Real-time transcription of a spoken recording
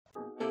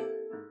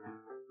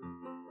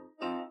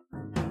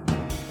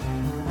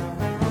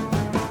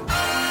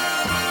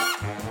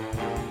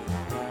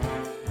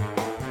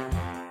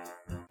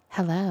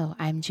Hello,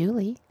 I'm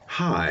Julie.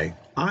 Hi,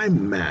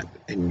 I'm Matt,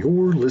 and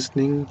you're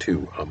listening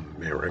to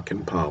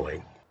American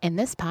Poly. In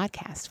this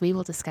podcast, we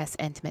will discuss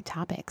intimate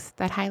topics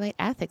that highlight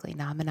ethically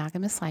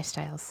non-monogamous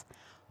lifestyles.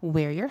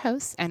 We're your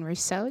hosts, and we're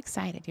so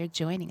excited you're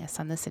joining us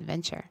on this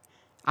adventure.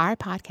 Our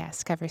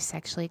podcast covers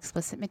sexually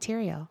explicit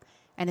material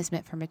and is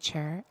meant for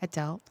mature,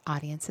 adult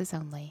audiences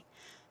only.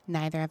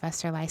 Neither of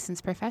us are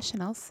licensed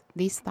professionals.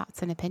 These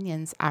thoughts and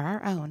opinions are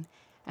our own,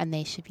 and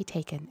they should be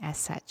taken as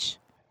such.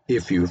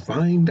 If you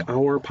find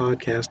our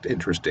podcast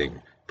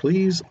interesting,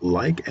 please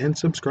like and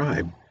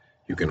subscribe.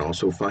 You can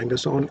also find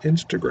us on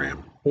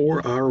Instagram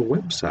or our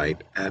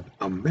website at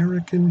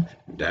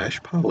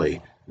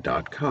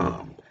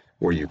american-poly.com,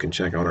 where you can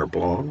check out our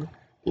blog,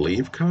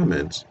 leave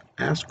comments,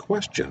 ask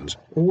questions,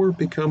 or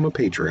become a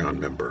Patreon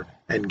member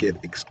and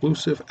get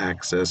exclusive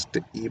access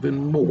to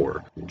even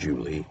more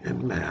Julie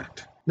and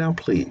Matt. Now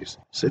please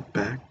sit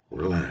back,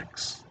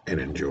 relax, and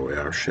enjoy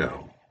our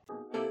show.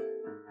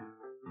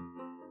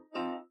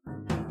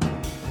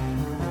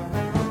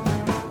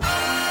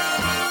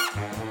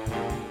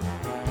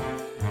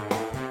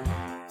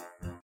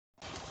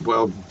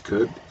 Well,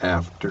 good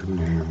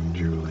afternoon,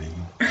 Julie.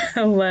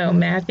 Hello,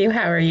 Matthew.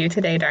 How are you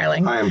today,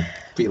 darling? I am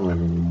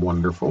feeling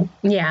wonderful.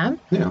 Yeah?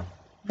 Yeah.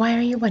 Why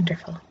are you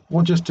wonderful?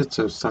 Well, just it's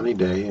a sunny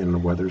day and the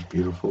weather's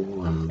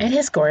beautiful. And It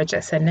is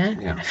gorgeous, isn't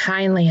it? Yeah.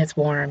 Finally, it's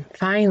warm.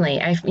 Finally.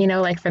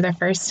 For the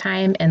first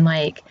time in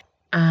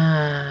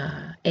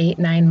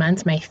 8-9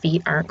 months, my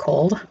feet aren't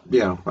cold.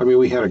 Yeah. I mean,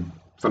 we had a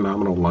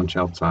phenomenal lunch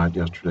outside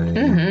yesterday.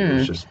 It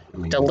was just,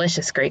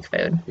 Delicious Greek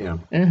food. Yeah.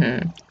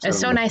 It's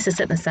so nice to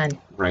sit in the sun.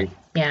 Right.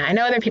 Yeah, I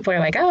know other people are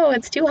like, oh,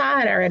 it's too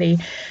hot already.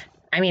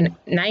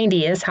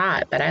 90 is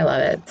hot, but I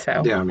love it.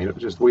 So Yeah, there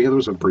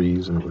was a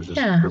breeze and it was just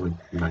really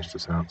nice to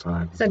sit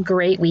outside. It's a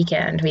great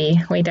weekend.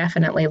 We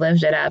definitely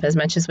lived it up as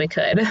much as we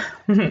could.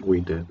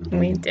 We did.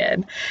 We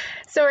did.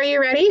 So are you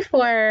ready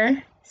for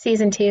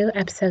season 2,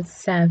 episode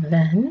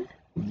 7?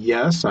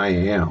 Yes, I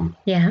am.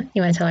 Yeah?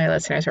 You want to tell our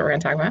listeners what we're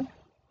going to talk about?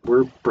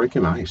 We're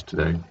breaking ice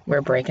today.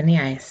 We're breaking the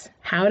ice.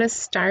 How to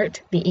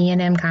start the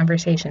E&M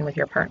conversation with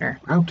your partner.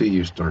 How do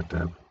you start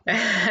that?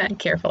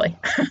 Carefully.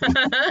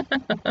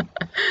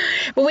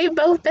 Well, we've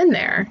both been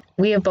there.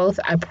 We have both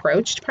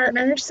approached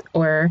partners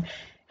or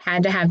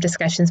had to have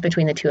discussions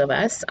between the two of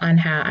us on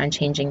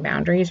changing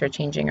boundaries or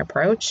changing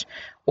approach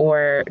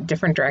or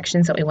different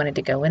directions that we wanted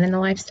to go in the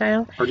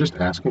lifestyle. Or just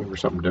asking for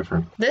something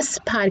different. This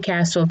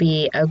podcast will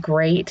be a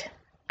great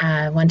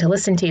one to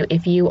listen to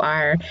if you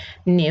are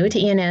new to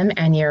E&M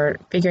and you're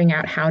figuring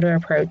out how to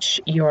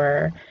approach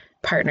your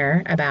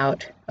partner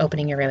about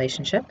opening your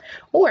relationship,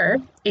 or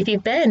if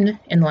you've been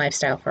in the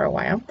lifestyle for a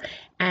while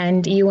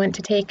and you want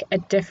to take a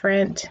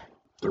different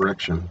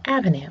direction.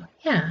 Avenue.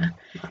 Yeah.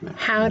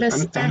 How to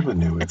start. An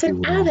avenue, it's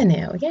an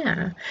avenue.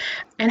 Yeah.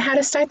 And how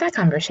to start that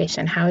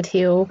conversation, how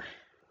to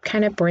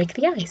kind of break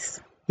the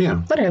ice.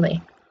 Yeah.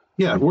 Literally.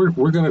 Yeah.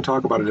 We're going to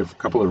talk about a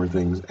couple of different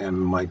things,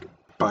 and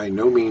by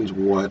no means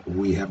what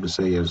we have to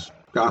say is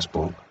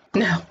gospel.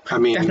 No,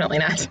 definitely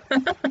not.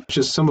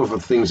 Just some of the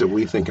things that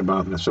we think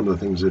about and some of the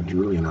things that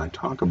Julie and I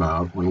talk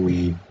about when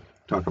we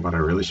talk about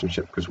our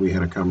relationship, because we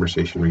had a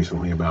conversation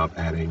recently about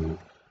adding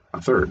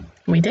a third.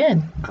 We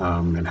did.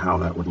 And how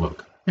that would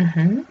look.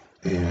 Mm-hmm.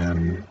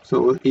 And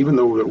so even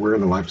though we're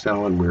in the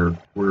lifestyle and we're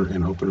in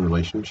an open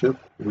relationship,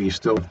 we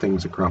still have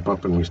things that crop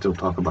up and we still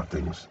talk about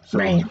things. So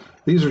right.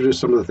 These are just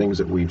some of the things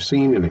that we've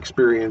seen and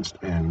experienced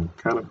and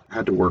kind of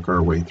had to work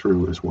our way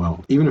through as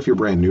well. Even if you're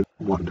brand new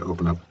wanting to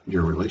open up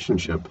your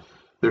relationship,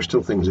 there's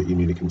still things that you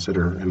need to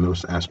consider, and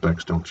those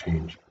aspects don't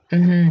change.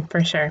 Mm-hmm,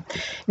 for sure.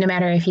 No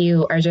matter if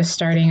you are just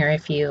starting or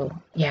if you've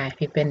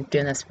been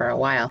doing this for a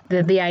while.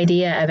 The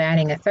idea of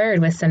adding a third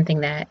was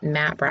something that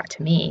Matt brought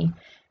to me.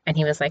 And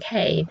he was like,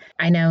 hey,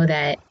 I know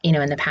that, in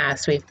the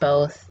past we've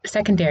both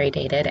secondary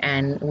dated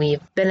and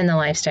we've been in the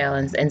lifestyle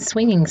and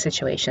swinging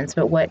situations,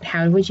 but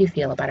how would you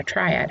feel about a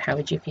triad? How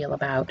would you feel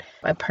about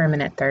a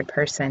permanent third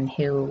person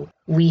who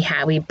we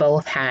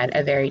both had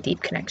a very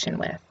deep connection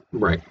with?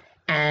 Right.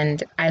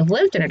 And I've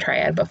lived in a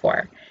triad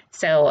before,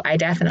 so I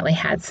definitely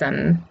had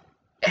some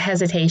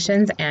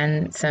hesitations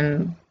and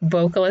some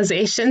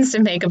vocalizations to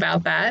make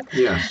about that.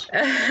 Yes.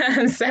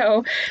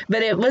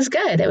 But it was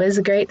good. It was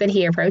great that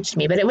he approached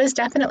me, but it was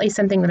definitely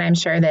something that I'm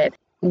sure that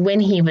when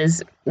he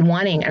was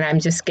wanting, and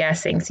I'm just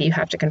guessing, so you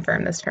have to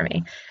confirm this for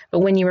me, but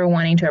when you were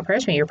wanting to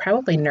approach me, you're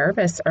probably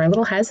nervous or a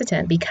little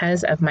hesitant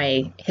because of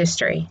my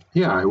history.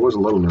 Yeah, I was a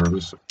little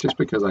nervous just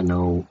because I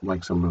know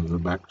some of the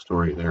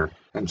backstory there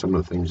and some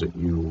of the things that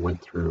you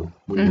went through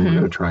when you were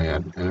in a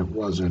triad, and it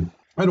wasn't,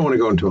 I don't want to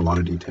go into a lot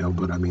of detail,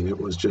 but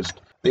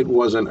it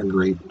wasn't a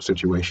great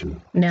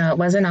situation. No, it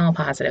wasn't all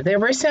positive. There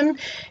were some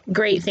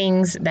great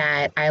things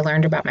that I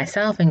learned about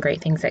myself and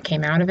great things that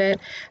came out of it,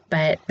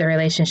 but the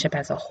relationship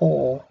as a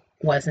whole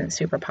wasn't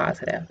super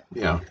positive.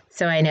 Yeah.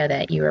 So I know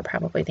that you were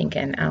probably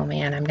thinking, oh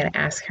man, I'm going to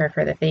ask her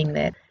for the thing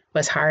that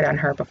was hard on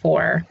her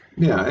before.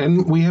 Yeah,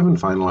 and we haven't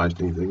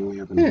finalized anything. We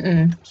haven't.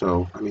 Mm-mm.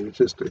 So,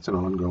 it's an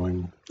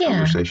ongoing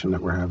conversation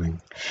that we're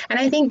having. And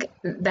I think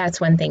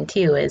that's one thing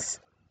too, is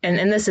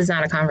and this is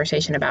not a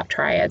conversation about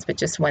triads, but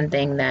just one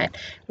thing that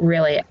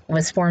really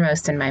was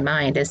foremost in my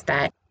mind is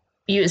that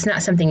it's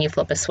not something you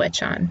flip a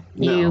switch on.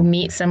 No. You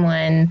meet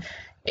someone,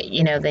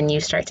 then you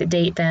start to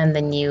date them,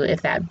 then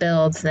if that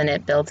builds, then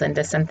it builds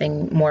into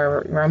something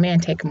more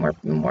romantic,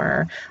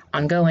 more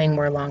ongoing,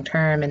 more long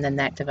term, and then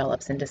that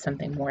develops into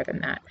something more than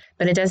that.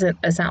 But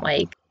it's not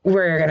like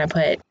we're going to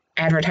put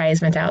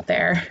advertisement out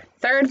there.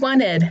 Third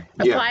wanted,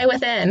 apply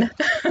within.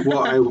 Well,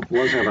 I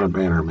was having a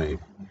banner made.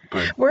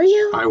 But were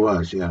you? I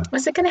was, yeah.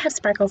 Was it going to have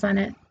sparkles on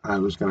it? I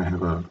was going to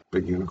have a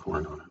big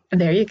unicorn on it.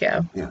 There you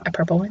go. Yeah. A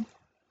purple one?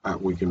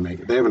 We can make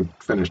it. They haven't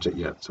finished it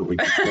yet, so we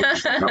can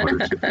change the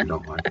colors if you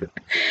don't like it.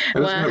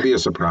 And it's going to be a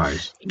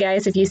surprise.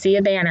 Guys, if you see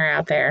a banner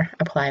out there,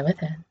 apply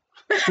within.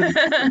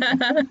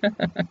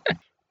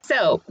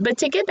 So, but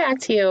to get back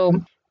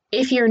to,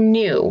 if you're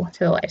new to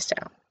the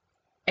lifestyle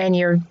and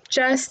you're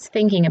just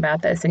thinking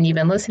about this and you've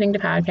been listening to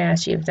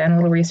podcasts, you've done a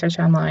little research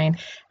online,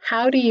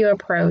 how do you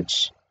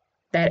approach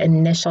that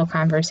initial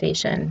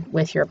conversation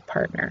with your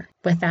partner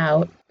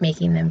without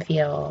making them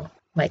feel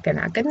like they're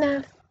not good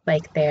enough,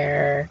 like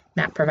they're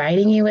not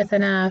providing you with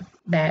enough,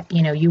 that,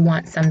 you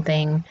want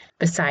something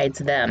besides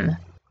them?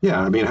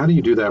 Yeah, I mean, how do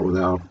you do that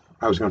without,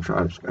 I was going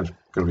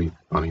to be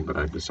funny, but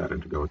I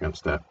decided to go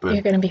against that. But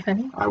you're going to be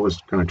funny? I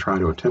was going to try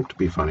to attempt to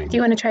be funny. Do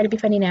you want to try to be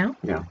funny now?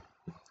 Yeah.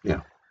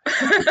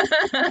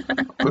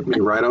 Put me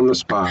right on the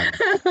spot,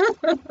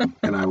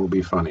 and I will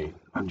be funny.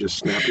 I'll just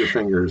snap your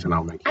fingers, and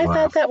I'll make you laugh. I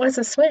thought that was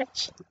a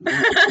switch. No,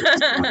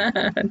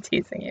 I'm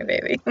teasing you,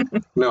 baby.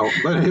 No,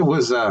 but it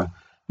was, I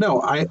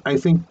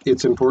think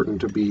it's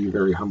important to be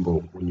very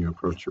humble when you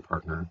approach your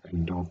partner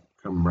and don't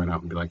come right out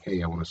and be like,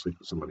 hey, I want to sleep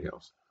with somebody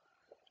else.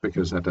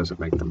 Because that doesn't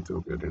make them feel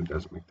good, and it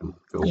doesn't make them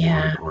feel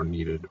wanted or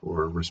needed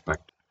or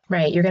respected.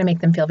 Right. You're going to make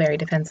them feel very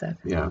defensive.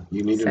 Yeah.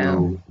 You need to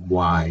know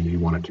why you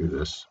want to do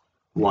this.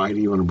 Why do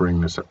you want to bring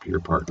this up to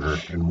your partner?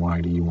 And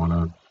what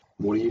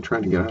are you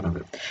trying to get out of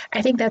it?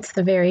 I think that's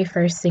the very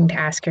first thing to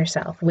ask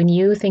yourself. When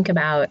you think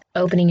about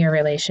opening your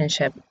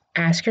relationship,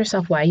 ask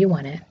yourself why you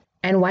want it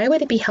and why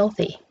would it be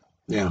healthy?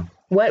 Yeah.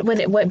 What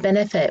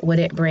benefit would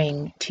it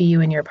bring to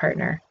you and your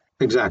partner?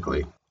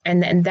 Exactly.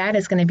 And that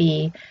is going to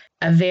be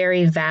a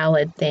very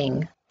valid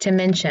thing to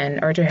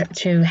mention or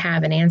to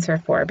have an answer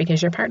for,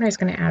 because your partner is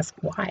going to ask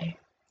why.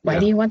 Why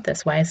do you want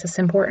this? Why is this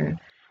important?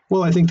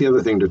 Well, I think the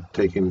other thing to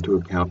take into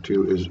account,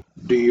 too, is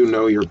do you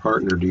know your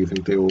partner? Do you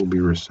think they will be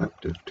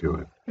receptive to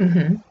it?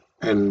 Mm-hmm.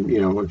 And,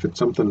 if it's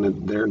something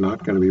that they're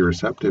not going to be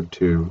receptive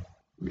to,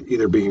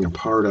 either being a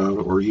part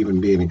of or even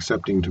being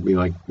accepting to be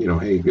like,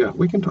 hey, yeah,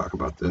 we can talk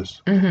about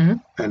this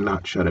and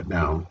not shut it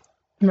down.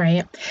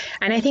 Right.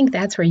 And I think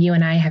that's where you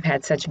and I have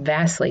had such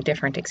vastly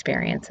different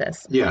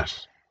experiences.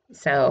 Yes.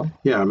 So.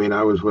 Yeah, I mean,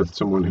 I was with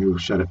someone who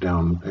shut it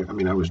down. I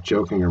mean, I was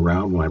joking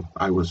around when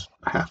I was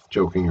half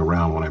joking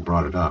around when I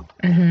brought it up.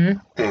 Mm-hmm.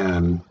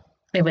 And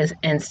it was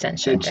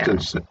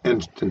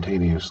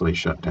instantaneously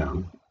shut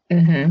down.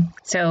 Mm-hmm.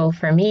 So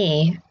for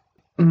me,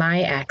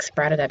 my ex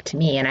brought it up to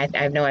me, and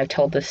I know I've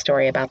told this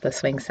story about the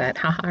swing set,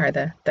 or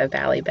the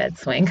valley bed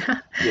swing.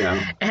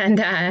 Yeah. And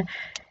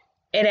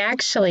it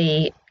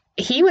actually,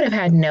 he would have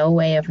had no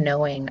way of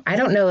knowing. I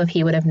don't know if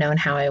he would have known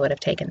how I would have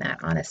taken that,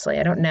 honestly.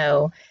 I don't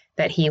know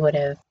that he would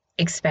have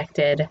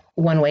expected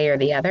one way or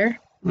the other.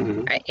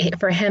 Mm-hmm.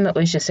 For him, it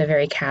was just a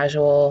very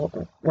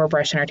casual, we're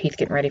brushing our teeth,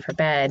 getting ready for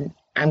bed,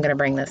 I'm going to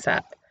bring this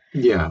up.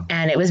 Yeah.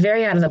 And it was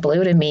very out of the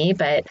blue to me,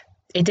 but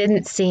it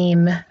didn't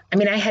seem,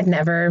 I had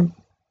never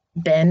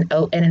been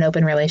in an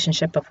open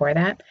relationship before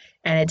that.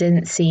 And it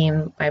didn't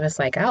seem, I was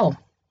like, oh,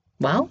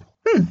 well,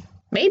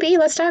 maybe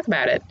let's talk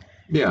about it.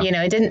 Yeah.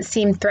 It didn't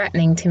seem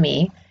threatening to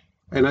me.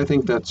 And I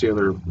think that's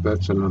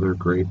another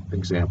great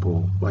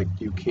example. Like,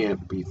 you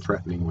can't be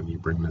threatening when you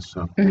bring this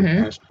up.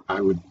 Mm-hmm.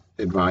 I would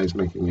advise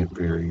making it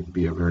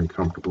be a very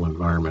comfortable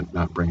environment,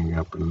 not bringing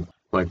up and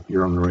like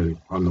you're on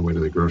the way to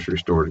the grocery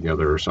store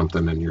together or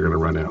something, and you're going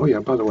to run in. Oh yeah,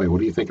 by the way, what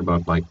do you think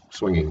about like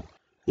swinging?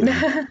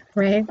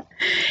 Right.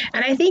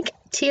 And I think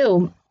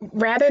too,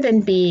 rather than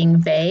being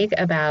vague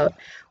about,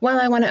 well,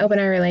 I want to open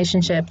our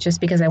relationship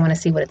just because I want to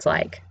see what it's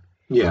like.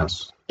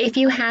 Yes. If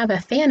you have a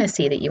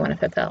fantasy that you want to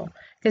fulfill,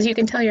 because you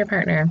can tell your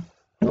partner,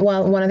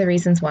 well, one of the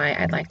reasons why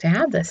I'd like to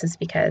have this is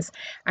because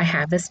I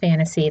have this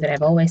fantasy that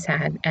I've always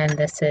had, and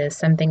this is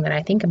something that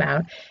I think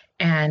about,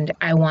 and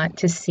I want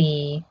to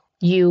see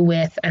you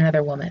with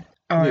another woman.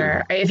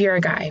 Or if you're a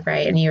guy,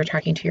 right, and you're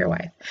talking to your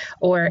wife,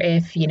 or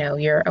if,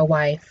 you're a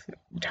wife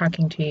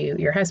talking to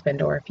your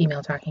husband, or a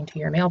female talking to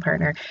your male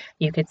partner,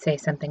 you could say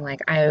something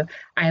like, I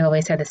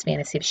always had this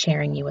fantasy of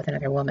sharing you with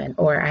another woman,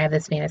 or I have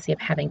this fantasy of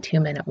having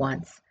two men at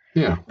once.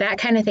 Yeah. That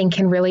kind of thing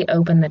can really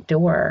open the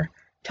door.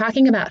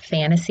 Talking about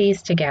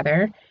fantasies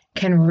together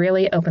can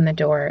really open the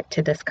door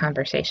to this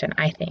conversation,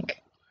 I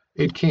think.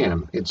 It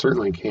can. It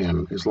certainly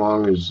can. As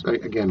long as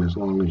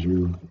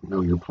you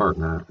know your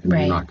partner and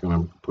right. You're not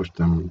going to push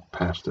them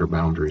past their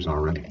boundaries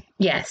already.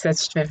 Yes,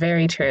 that's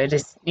very true.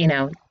 Just,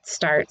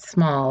 start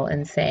small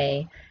and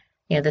say,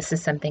 this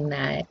is something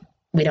that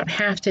we don't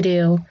have to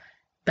do,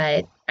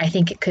 but I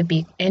think it could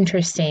be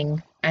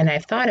interesting. And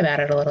I've thought about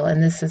it a little,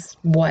 and this is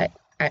what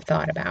I've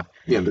thought about.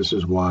 Yeah, this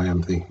is why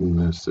I'm thinking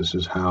this. This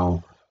is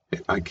how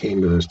I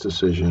came to this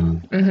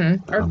decision.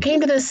 Or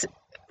came to this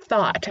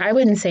thought. I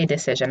wouldn't say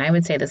decision. I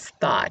would say this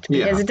thought,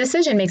 because Yeah. a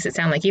decision makes it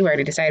sound like you've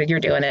already decided you're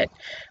doing it,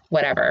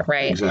 whatever,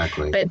 right?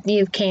 Exactly. But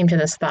you came to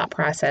this thought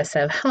process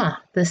of,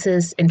 this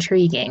is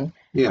intriguing.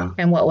 Yeah.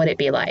 And what would it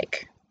be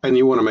like? And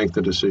you want to make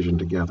the decision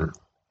together.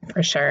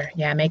 For sure.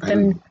 Yeah, make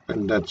them.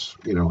 And that's,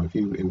 if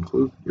you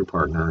include your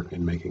partner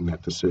in making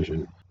that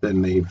decision,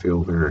 then they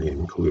feel very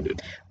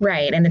included.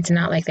 Right. And it's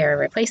not like they're a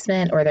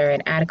replacement or they're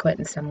inadequate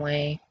in some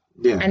way.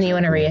 Yeah. And you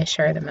want to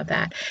reassure them of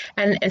that.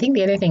 And I think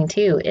the other thing,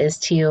 too, is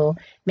to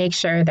make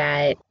sure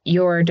that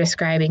you're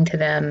describing to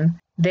them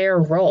their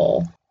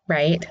role,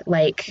 right?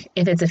 Like,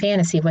 if it's a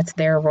fantasy, what's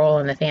their role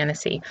in the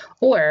fantasy?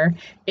 Or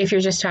if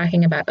you're just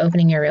talking about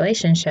opening your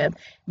relationship,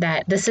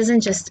 that this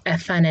isn't just a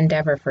fun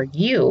endeavor for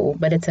you,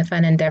 but it's a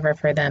fun endeavor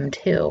for them,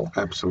 too.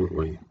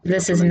 Absolutely.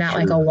 This is not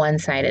like a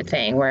one-sided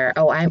thing where,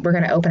 we're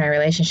going to open our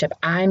relationship.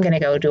 I'm going to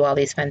go do all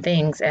these fun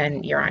things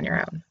and you're on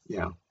your own.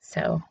 Yeah.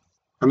 So...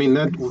 I mean,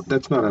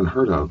 that's not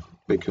unheard of,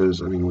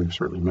 because, we've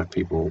certainly met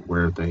people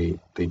where they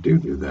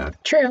do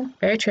that. True.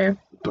 Very true.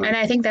 But, and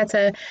I think that's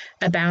a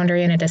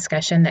boundary and a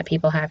discussion that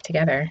people have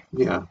together.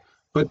 Yeah.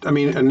 But,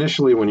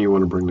 initially when you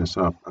want to bring this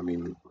up,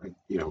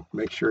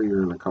 make sure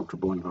you're in a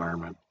comfortable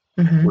environment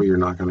where you're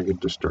not going to get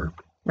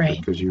disturbed. Right.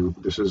 Because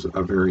this is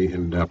a very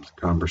in-depth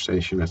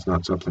conversation. It's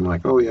not something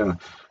like, oh, yeah,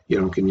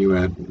 can you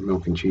add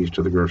milk and cheese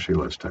to the grocery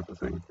list type of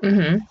thing.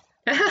 Mm-hmm.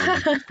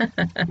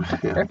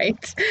 Yeah.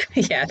 Right.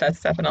 Yeah,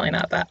 that's definitely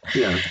not that.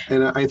 Yeah.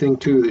 And I think,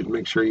 too, that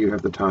make sure you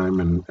have the time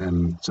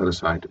and set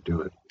aside to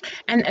do it.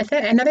 And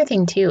another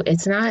thing, too,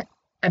 it's not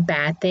a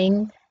bad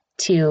thing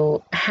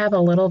to have a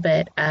little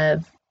bit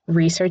of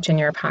research in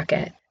your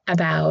pocket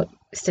about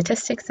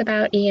statistics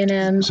about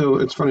E&M. So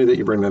it's funny that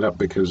you bring that up,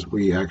 because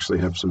we actually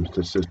have some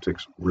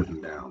statistics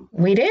written down.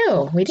 We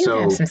do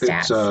have some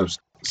stats.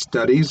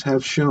 Studies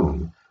have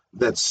shown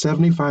that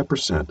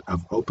 75%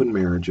 of open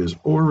marriages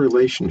or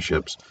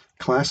relationships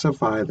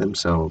classify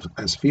themselves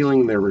as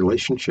feeling their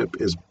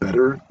relationship is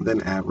better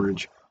than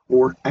average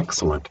or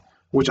excellent,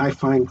 which I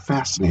find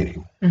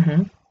fascinating.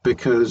 Mm-hmm.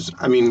 Because,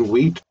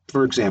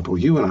 for example,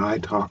 you and I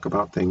talk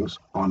about things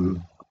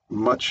on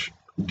much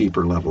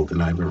deeper level than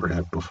I've ever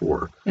had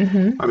before.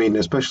 Mm-hmm.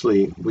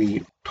 Especially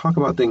we talk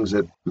about things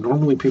that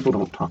normally people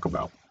don't talk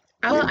about.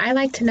 I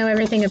like to know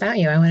everything about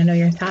you. I want to know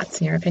your thoughts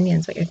and your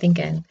opinions, what you're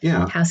thinking.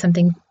 Yeah.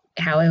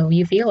 How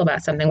you feel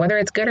about something, whether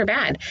it's good or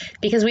bad,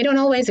 because we don't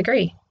always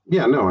agree.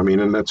 Yeah, no,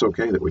 and that's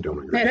okay that we don't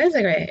agree.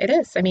 It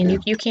is.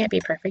 You can't be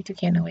perfect. You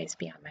can't always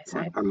be on my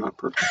side. I'm not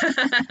perfect.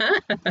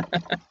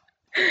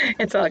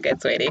 It's all good,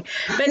 sweetie.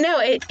 But no,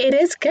 it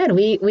is good.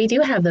 We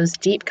do have those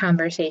deep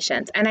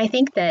conversations. And I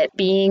think that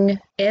being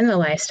in the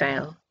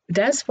lifestyle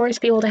does force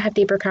people to have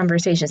deeper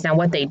conversations. Now,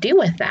 what they do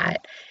with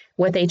that,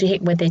 what they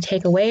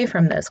take away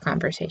from those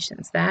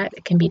conversations,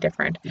 that can be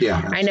different. Yeah,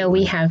 absolutely. I know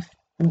we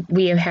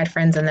have had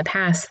friends in the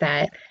past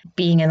that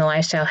being in the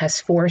lifestyle has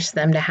forced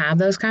them to have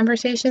those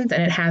conversations,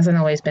 and it hasn't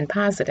always been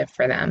positive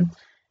for them.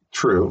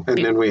 True. And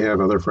then we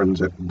have other friends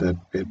that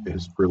it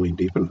has really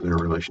deepened their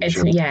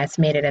relationship. It's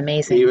made it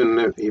amazing. Even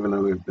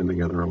though they've been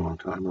together a long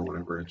time or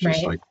whatever, it's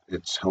just like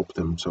it's helped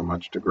them so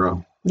much to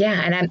grow. Yeah,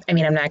 and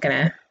I'm not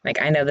gonna,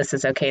 I know this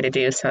is okay to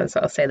do, so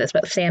I'll say this,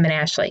 but Sam and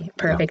Ashley,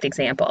 perfect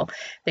example.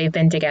 They've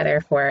been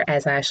together for,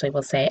 as Ashley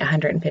will say,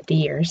 150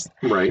 years.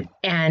 Right.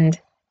 And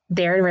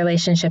their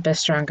relationship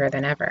is stronger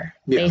than ever.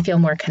 Yeah. They feel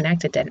more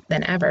connected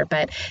than ever,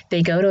 but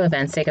they go to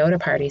events, they go to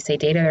parties, they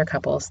date other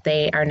couples.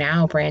 They are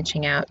now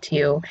branching out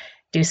to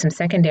do some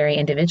secondary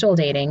individual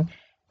dating,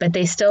 but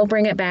they still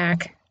bring it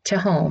back to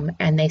home,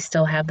 and they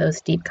still have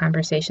those deep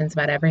conversations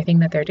about everything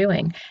that they're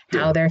doing,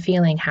 how they're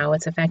feeling, how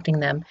it's affecting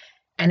them.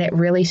 And it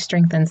really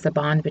strengthens the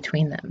bond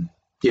between them.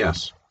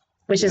 Yes.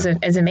 Which is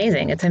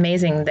amazing. It's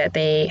amazing that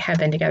they have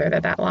been together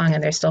that long,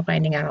 and they're still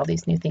finding out all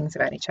these new things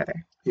about each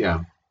other.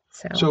 Yeah.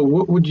 So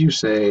what would you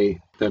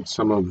say that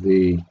some of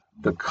the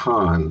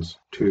cons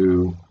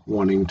to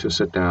wanting to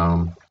sit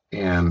down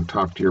and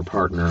talk to your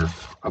partner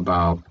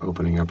about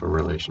opening up a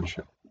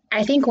relationship?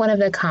 I think one of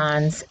the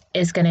cons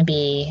is going to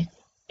be,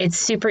 it's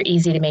super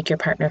easy to make your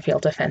partner feel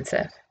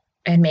defensive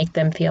and make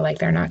them feel like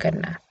they're not good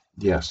enough.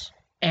 Yes.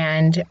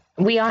 And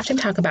we often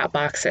talk about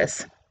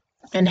boxes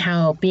and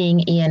how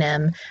being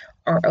E&M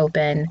or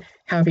open,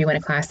 however you want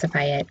to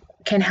classify it,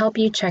 can help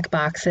you check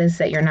boxes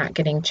that you're not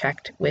getting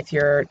checked with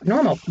your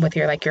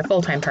your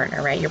full-time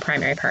partner, right? Your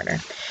primary partner.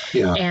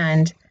 Yeah.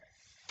 And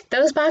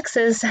those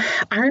boxes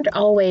aren't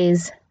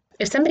always,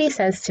 if somebody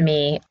says to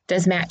me,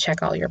 does Matt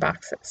check all your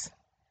boxes?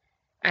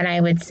 And I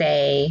would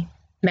say,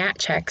 Matt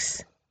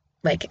checks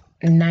like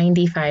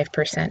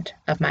 95%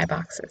 of my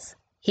boxes.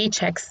 He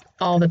checks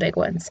all the big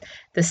ones,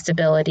 the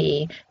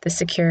stability, the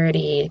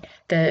security,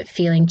 the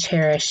feeling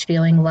cherished,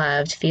 feeling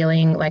loved,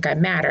 feeling like I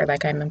matter,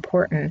 like I'm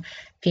important,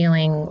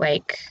 feeling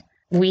like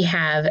we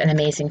have an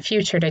amazing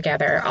future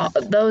together. All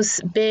those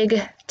big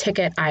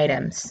ticket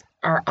items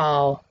are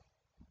all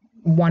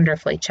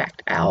wonderfully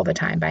checked all the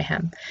time by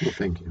him. Well,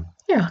 thank you.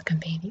 You're welcome,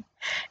 baby.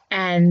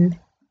 And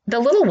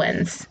the little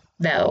ones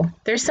though.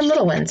 There's some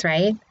little ones,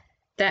 right?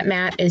 That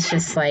Matt is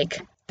just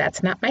like,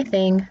 that's not my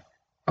thing.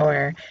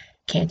 Or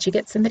can't you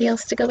get somebody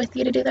else to go with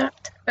you to do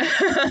that?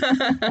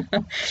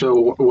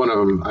 So one of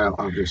them,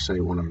 I'll just say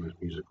one of them is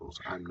musicals.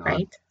 I'm not.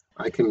 Right.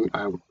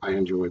 I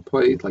enjoy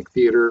play like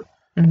theater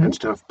Mm-hmm. and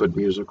stuff, but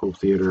musical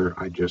theater,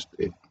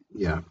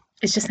 yeah,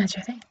 It's just not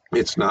your thing.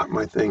 it's not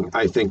my thing.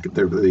 I think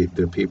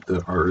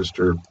the artists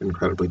are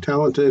incredibly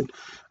talented.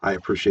 I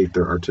appreciate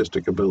their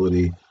artistic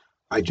ability.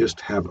 I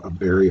just have a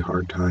very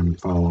hard time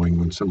following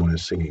when someone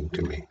is singing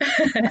to me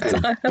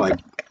and like,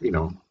 you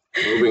know,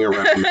 moving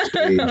around the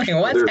stage. Like,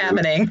 what's Other than-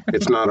 happening?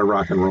 It's not a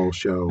rock and roll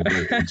show, but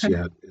it's,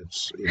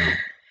 you know,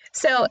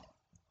 So,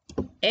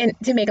 and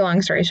to make a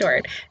long story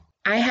short,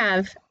 I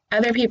have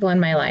other people in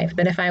my life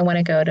that if I want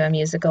to go to a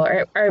musical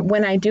or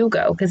when I do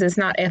go, because it's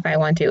not if I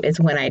want to,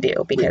 it's when I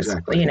do, because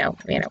Exactly. you know,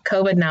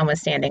 COVID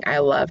notwithstanding, I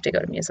love to go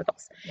to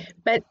musicals.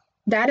 But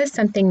that is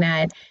something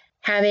that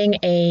having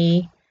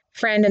a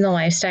friend in the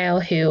lifestyle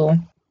who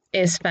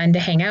is fun to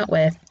hang out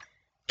with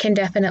can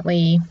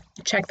definitely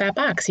check that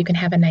box. You can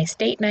have a nice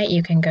date night.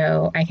 I can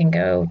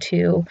go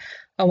to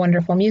a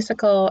wonderful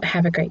musical,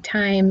 have a great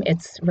time.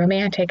 It's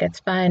romantic, it's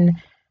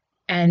fun.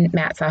 And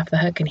Matt's off the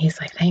hook and he's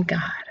like, thank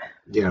God.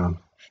 yeah.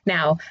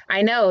 Now,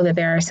 I know that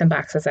there are some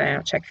boxes that I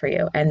don't check for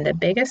you. And the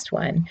biggest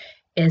one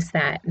is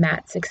that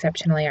Matt's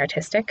exceptionally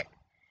artistic.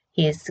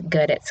 He's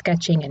good at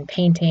sketching and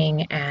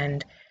painting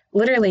and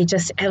literally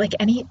just like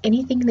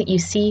anything that you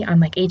see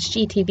on like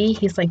HGTV,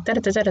 he's like da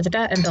da da da da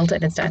da and built it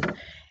and it's done.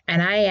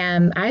 And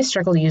I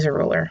struggle to use a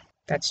ruler.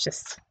 That's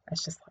just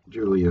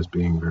Julie is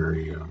being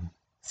very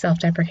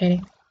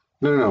self-deprecating.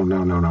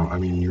 no. I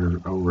mean,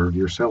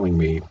 you're selling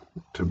me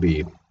to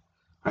be.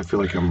 I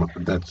feel like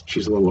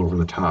she's a little over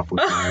the top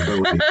with my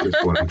ability, is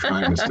what I'm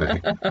trying to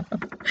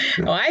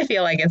say. Well, I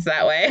feel like it's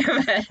that way.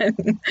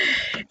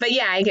 But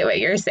yeah, I get what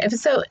you're saying.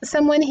 So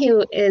someone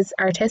who is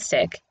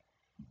artistic,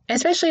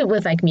 especially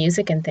with like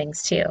music and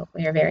things too,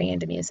 we are very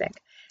into music.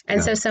 And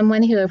Yeah. so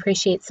someone who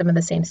appreciates some of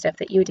the same stuff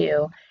that you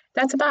do,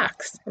 that's a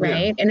box,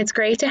 right? And it's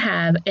great to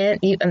have it.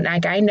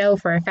 Like I know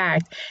for a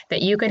fact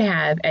that you could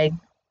have a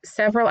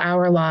several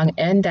hour long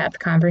in-depth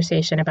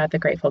conversation about the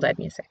Grateful Dead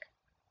music.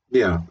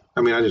 Yeah,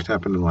 I mean, I just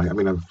happen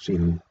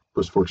to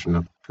was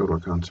fortunate to go to a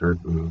concert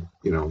and,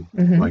 you know,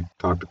 Mhm. like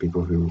talk to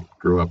people who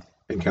grew up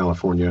in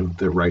California.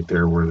 They're right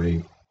there where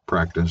they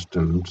practiced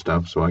and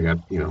stuff. So I got,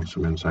 you know,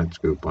 some inside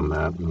scoop on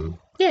that. And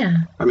Yeah,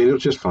 I mean, it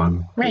was just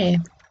fun. right.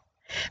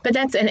 But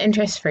that's an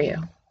interest for you,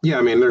 Yeah,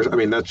 I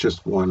mean, that's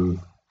just one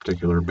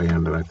particular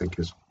band that I think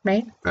is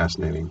right?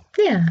 fascinating.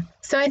 Yeah.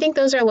 So I think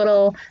those are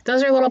little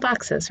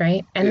boxes,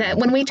 right? And Yeah. that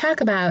when we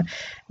talk about,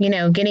 you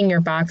know, getting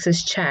your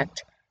boxes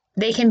checked,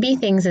 they can be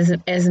things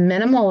as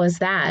minimal as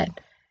that,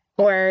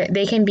 or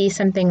they can be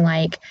something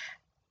like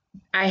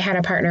I had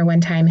a partner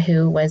one time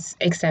who was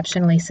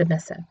exceptionally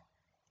submissive,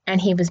 and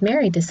he was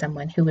married to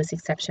someone who was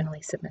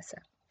exceptionally submissive.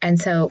 And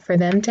so for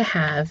them to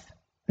have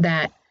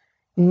that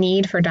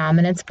need for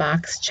dominance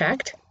box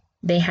checked,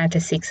 they had to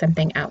seek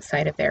something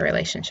outside of their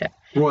relationship.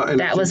 Well, and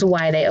That was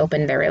why they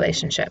opened their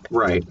relationship.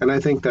 right. And I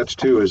think that's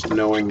too is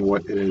knowing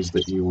what it is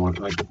that you want.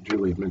 Like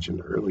Julie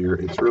mentioned earlier,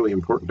 it's really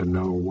important to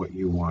know what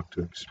you want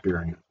to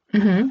experience.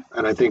 Mm-hmm.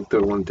 And I think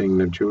the one thing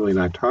that Julie and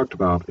I talked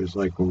about is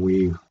like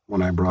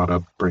when I brought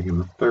up bringing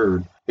the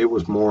third, it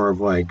was more of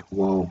like,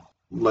 well,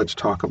 let's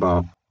talk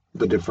about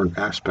the different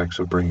aspects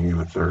of bringing in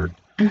a third.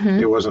 Mm-hmm.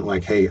 It wasn't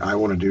like, hey, I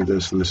want to do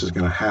this and this is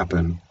going to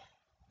happen.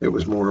 It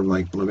was more of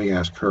like, let me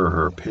ask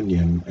her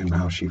opinion and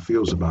how she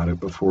feels about it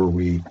before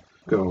we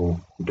go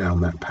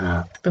down that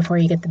path. Before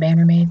you get the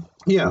banner made.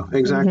 Yeah,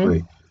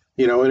 exactly.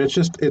 You know, and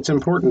it's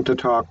important to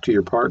talk to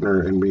your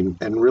partner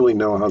and really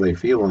know how they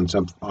feel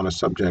on a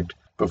subject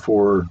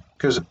before,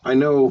 because I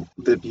know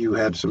that you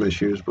had some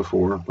issues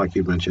before, like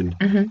you mentioned,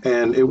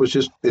 and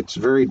it's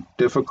very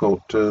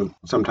difficult to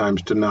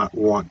sometimes to not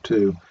want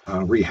to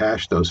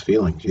rehash those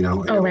feelings. You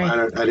know, Oh, right.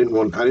 I didn't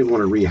want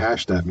to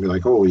rehash that and be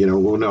like, oh, you know,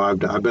 well, no,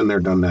 I've been there,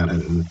 done that,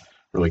 and didn't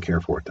really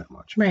care for it that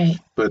much. Right.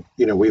 But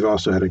you know, we've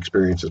also had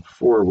experiences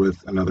before with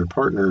another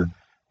partner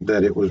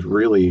that it was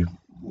really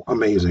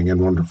amazing and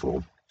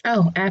wonderful.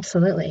 Oh,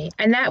 absolutely.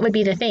 And that would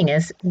be the thing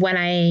is when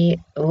I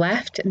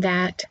left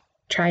that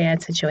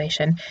triad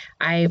situation,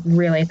 I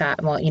really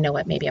thought, well, you know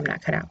what, maybe I'm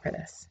not cut out for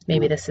this.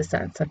 Maybe this is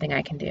not something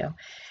I can do.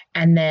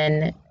 And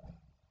then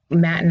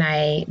Matt and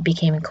I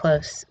became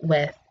close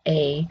with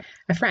a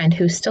friend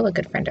who's still a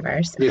good friend of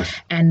ours. Yes.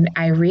 And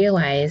I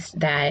realized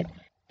that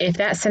if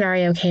that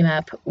scenario came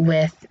up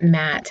with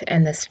Matt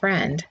and this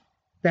friend,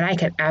 that I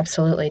could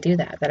absolutely do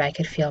that I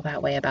could feel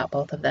that way about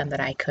both of them, that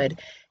I could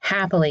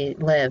happily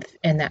live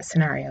in that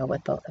scenario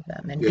with both of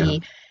them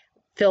and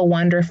feel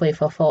wonderfully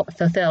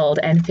fulfilled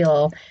and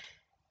feel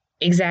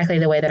exactly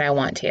the way that I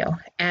want to.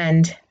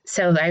 And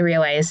so I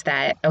realized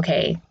that,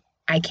 okay,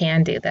 I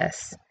can do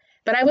this.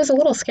 But I was a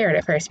little scared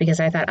at first because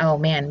I thought, oh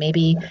man,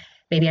 maybe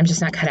I'm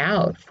just not cut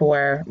out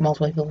for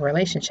multiple people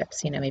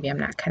relationships. You know, maybe I'm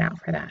not cut out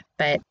for that.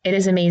 But it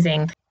is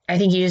amazing. I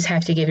think you just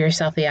have to give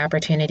yourself the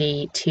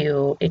opportunity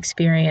to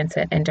experience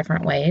it in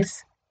different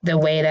ways the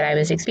way that I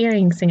was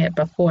experiencing it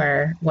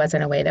before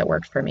wasn't a way that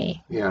worked for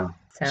me. Yeah.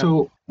 So,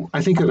 So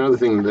I think another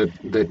thing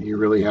that you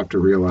really have to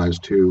realize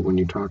too when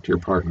you talk to your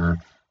partner,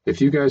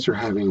 if you guys are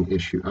having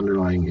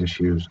underlying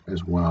issues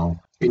as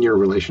well in your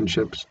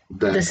relationships,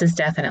 that this is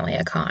definitely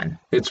a con.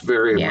 it's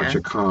very much Yeah.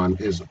 a con.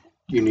 Is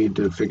you need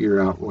to figure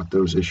out what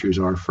those issues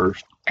are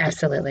first,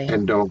 Absolutely.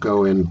 and don't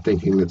go in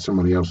thinking that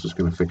somebody else is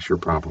going to fix your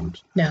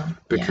problems, No.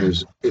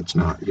 because it's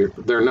not.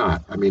 They're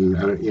not. I mean,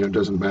 it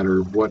doesn't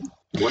matter what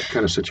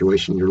kind of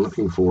situation you're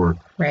looking for.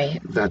 Right.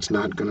 That's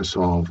not going to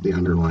solve the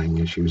underlying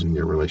issues in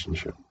your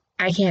relationship.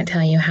 I can't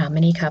tell you how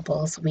many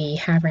couples we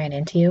have ran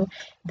into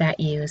that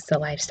use the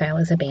lifestyle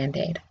as a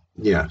band-aid.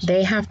 Yes.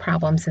 They have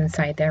problems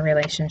inside their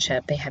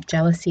relationship. They have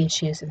jealousy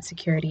issues,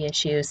 insecurity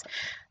issues,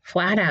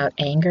 flat out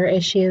anger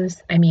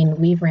issues. I mean,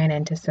 we've ran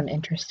into some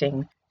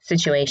interesting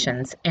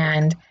situations.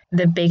 And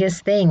the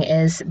biggest thing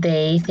is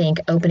they think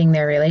opening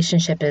their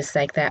relationship is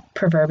like that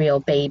proverbial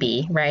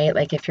baby, right?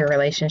 Like if your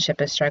relationship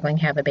is struggling,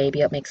 have a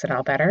baby, it makes it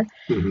all better.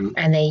 Mm-hmm.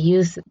 And they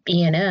use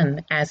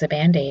E&M as a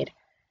band-aid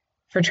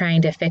for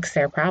trying to fix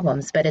their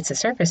problems, but it's a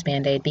surface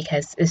band-aid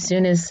because as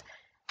soon as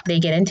they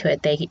get into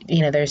it,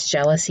 there's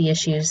jealousy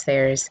issues,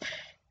 there's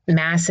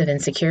massive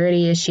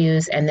insecurity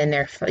issues, and then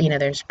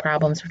there's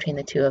problems between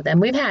the two of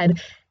them.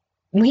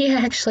 We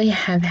actually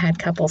have had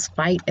couples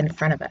fight in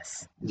front of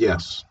us.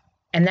 Yes.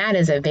 And that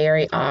is a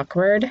very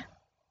awkward,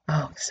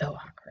 so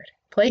awkward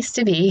place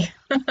to be.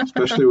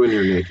 Especially when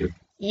you're naked.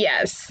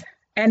 Yes.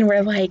 And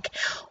we're like,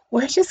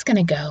 we're just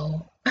going to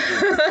go.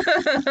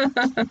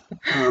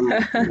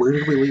 Where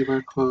did we leave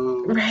our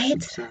clothes? Right?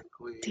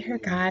 Exactly. Dear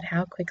God,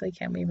 how quickly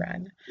can we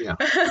run? Yeah.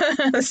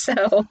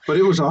 So. But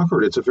it was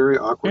awkward. It's a very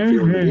awkward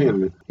feeling to be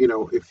Mm-hmm.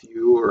 in. If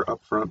you are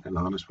upfront and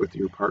honest with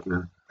your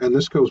partner, and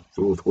this goes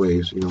both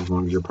ways, as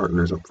long as your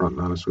partner is upfront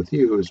and honest with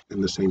you, is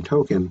in the same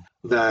token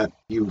that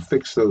you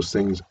fix those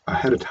things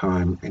ahead of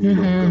time and you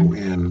don't go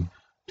in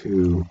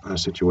to a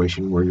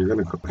situation where you're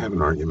going to have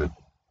an argument.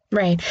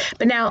 Right.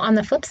 But now on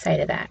the flip side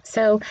of that,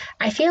 so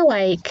I feel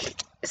like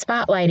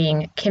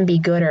spotlighting can be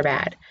good or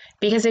bad,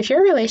 because if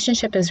your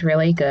relationship is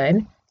really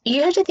good,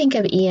 you have to think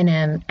of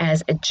E&M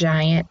as a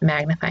giant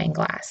magnifying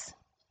glass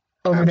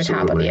over the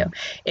top of you.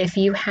 If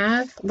you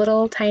have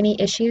little tiny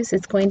issues,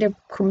 it's going to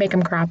make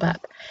them crop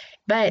up.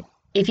 But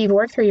if you've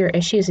worked through your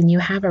issues and you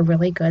have a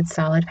really good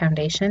solid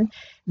foundation,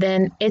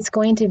 then it's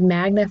going to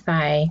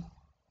magnify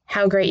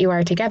how great you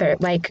are together.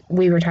 Like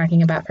we were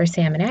talking about for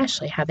Sam and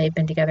Ashley, how they've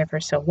been together for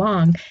so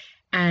long,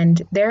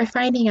 and they're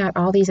finding out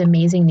all these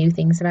amazing new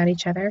things about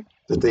each other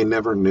that they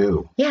never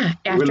knew. Yeah,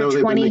 even though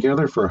they've been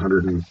together for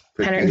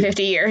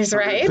 150 years,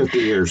 right? 150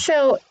 years.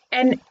 So,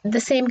 and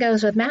the same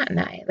goes with Matt and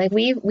I. Like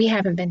we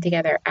haven't been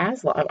together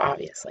as long,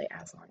 obviously,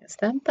 as long as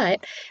them,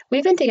 but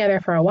we've been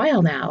together for a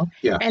while now.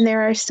 Yeah. And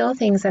there are still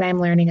things that I'm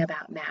learning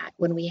about Matt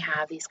when we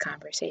have these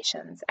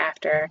conversations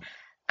after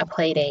a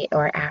play date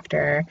or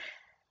after.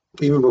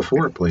 Even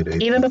before a play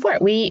date. Even before.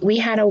 We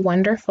had a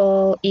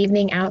wonderful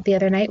evening out the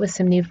other night with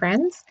some new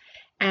friends.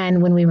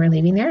 And when we were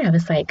leaving there, I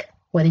was like,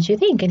 what did you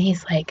think? And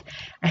he's like,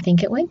 I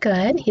think it went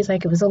good. He's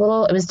like, it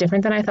was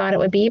different than I thought it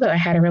would be, but I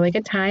had a really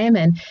good time.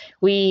 And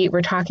we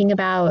were talking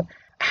about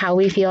how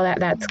we feel that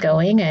that's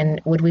going and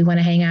would we want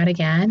to hang out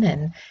again?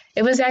 And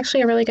it was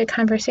actually a really good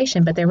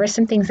conversation, but there were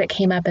some things that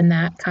came up in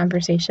that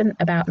conversation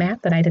about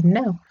Matt that I didn't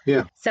know.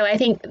 Yeah. So I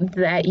think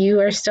that you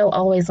are still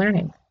always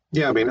learning.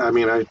 Yeah.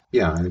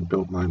 I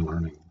built mine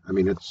learning.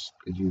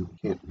 You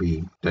can't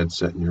be dead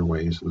set in your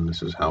ways, and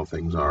this is how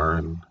things are.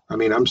 And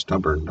I'm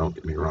stubborn, don't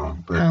get me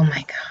wrong, but oh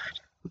my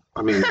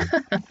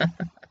God.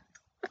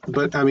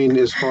 But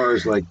as far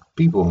as like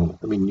people,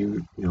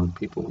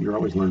 people, you're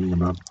always learning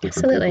about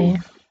different Absolutely.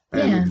 people.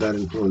 And that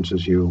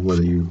influences you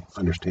whether you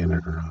understand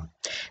it or not.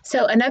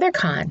 So another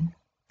con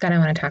that I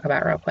want to talk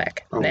about real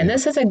quick. Okay. And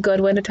this is a good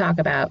one to talk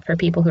about for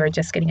people who are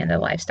just getting into the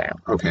lifestyle.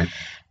 Okay.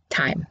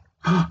 Time.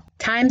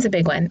 Time's a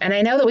big one. And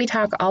I know that we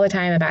talk all the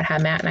time about how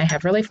Matt and I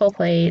have really full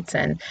plates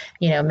and,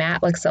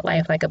 Matt looks at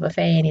life like a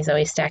buffet and he's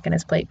always stacking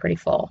his plate pretty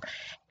full.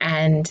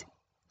 And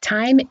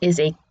time is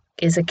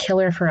a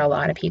killer for a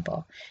lot of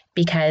people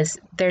because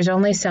there's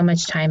only so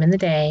much time in the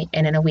day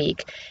and in a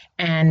week.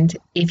 And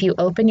if you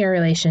open your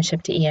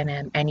relationship to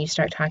E&M and you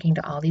start talking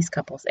to all these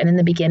couples, and in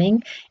the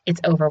beginning,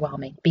 it's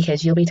overwhelming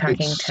because you'll be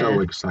talking it's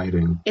so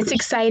exciting. It's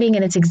exciting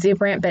and it's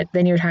exuberant, but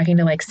then you're talking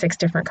to like 6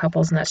 different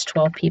couples and that's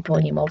 12 people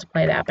and you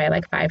multiply that by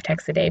like 5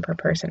 texts a day per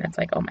person. It's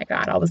like, oh my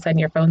God, all of a sudden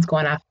your phone's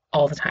going off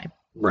all the time.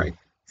 Right.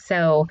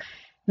 So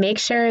make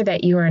sure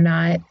that you are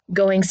not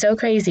going so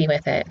crazy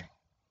with it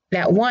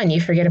that one,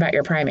 you forget about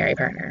your primary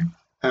partner.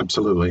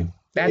 Absolutely.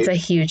 That's a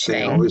huge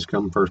thing. They always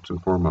come first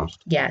and foremost.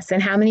 Yes.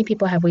 And how many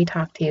people have we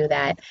talked to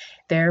that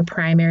their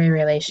primary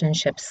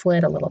relationship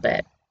slid a little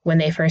bit when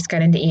they first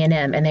got into E&M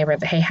and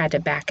they had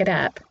to back it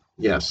up?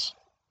 Yes.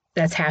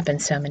 That's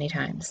happened so many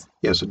times.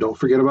 Yeah, so don't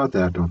forget about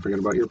that. Don't forget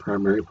about your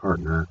primary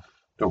partner.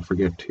 Don't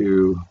forget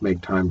to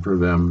make time for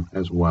them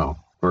as well.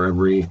 For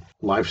every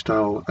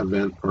lifestyle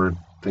event or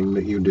thing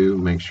that you do,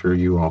 make sure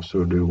you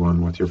also do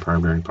one with your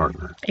primary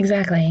partner.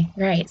 Exactly.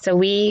 Right.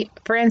 So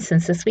for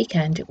instance, this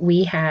weekend,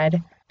 we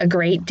had a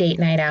great date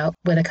night out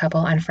with a couple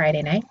on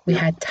Friday night. We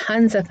had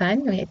tons of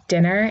fun. We had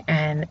dinner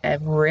and a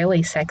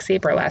really sexy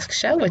burlesque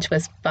show, which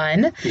was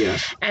fun.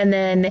 Yes. And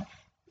then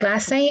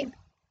last night,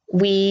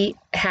 we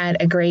had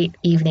a great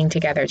evening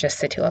together,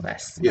 just the two of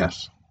us.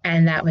 Yes.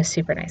 And that was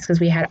super nice because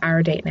we had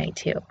our date night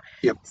too.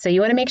 Yep. So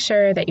you want to make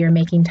sure that you're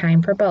making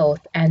time for both,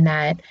 and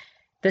that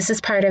this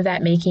is part of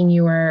that, making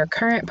your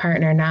current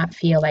partner not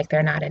feel like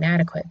they're not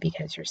inadequate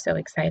because you're so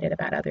excited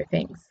about other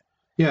things.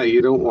 Yeah,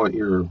 you don't want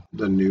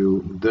the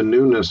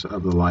newness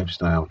of the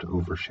lifestyle to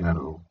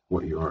overshadow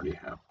what you already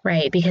have.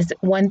 Right, because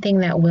one thing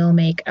that will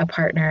make a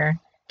partner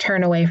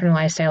turn away from the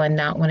lifestyle and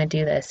not want to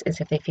do this is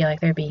if they feel like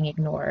they're being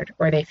ignored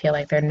or they feel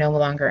like they're no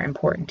longer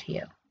important to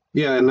you.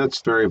 Yeah, and that's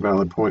a very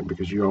valid point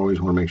because you always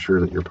want to make sure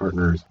that your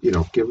partner is,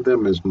 give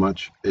them as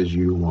much as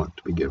you want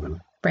to be given.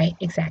 Right,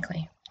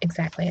 exactly.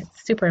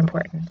 It's super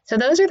important. So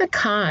those are the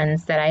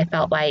cons that I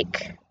felt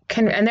like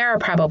and there are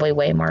probably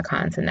way more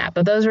cons than that,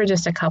 but those were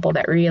just a couple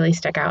that really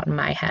stuck out in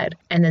my head.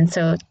 And then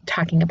so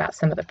talking about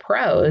some of the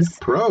pros.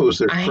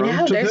 There's I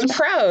know, there's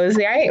pros,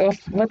 right? Well,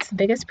 what's the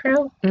biggest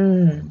pro?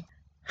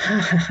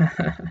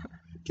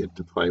 Get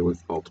to play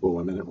with multiple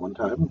women at one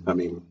time. I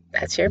mean,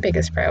 that's your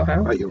biggest pro,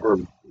 huh?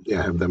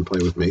 Have them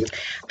play with me.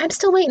 I'm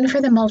still waiting for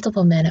the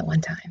multiple men at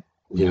one time.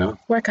 Yeah.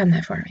 Work on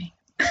that for me.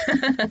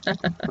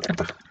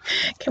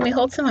 Can we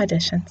hold some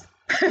auditions?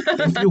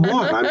 If you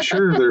want, I'm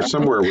sure there's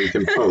somewhere we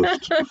can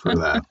post for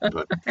that.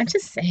 But I'm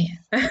just saying.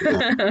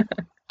 Yeah.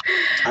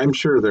 I'm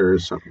sure there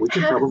is some. We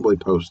can probably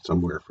post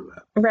somewhere for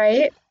that.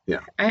 Right?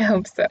 Yeah. I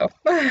hope so.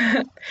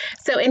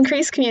 So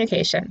increased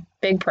communication,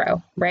 big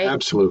pro, right?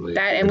 Absolutely.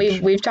 And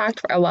we've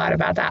talked a lot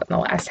about that in the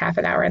last half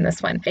an hour in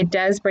this one. It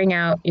does bring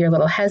out your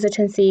little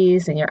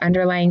hesitancies and your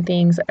underlying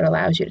things. It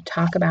allows you to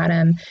talk about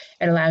them.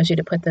 It allows you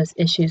to put those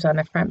issues on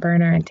the front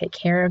burner and take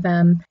care of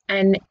them,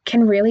 and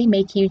can really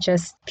make you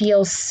just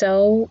feel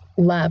so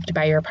loved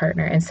by your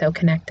partner and so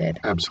connected.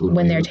 Absolutely.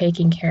 When you're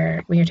taking care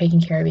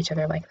of each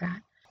other like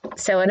that.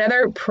 So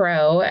another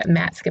pro,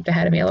 Matt skipped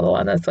ahead of me a little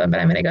on this one, but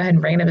I'm going to go ahead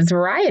and bring it up, is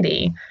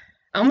variety.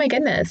 Oh my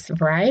goodness,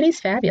 variety is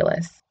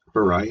fabulous.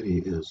 Variety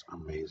is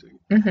amazing.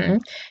 Mm-hmm.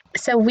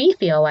 So we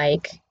feel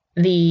like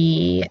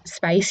the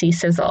spicy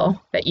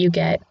sizzle that you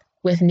get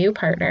with new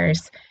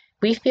partners,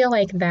 we feel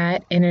like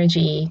that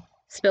energy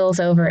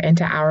spills over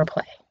into our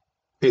play.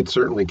 It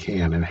certainly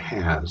can and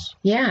has.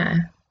 Yeah,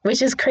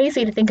 which is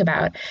crazy to think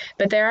about.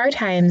 But there are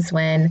times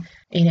when,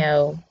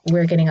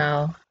 we're getting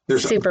all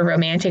super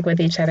romantic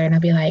with each other, and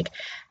I'll be like,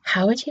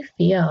 how would you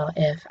feel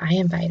if I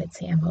invited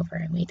Sam over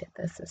and we did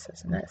this,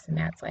 and this? And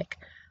Matt's like,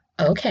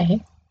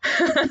 okay.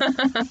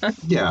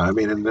 Yeah, I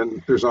mean, and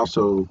then there's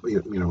also,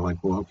 like,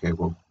 well, okay,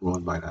 we'll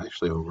invite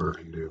Ashley over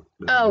and do.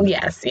 Oh,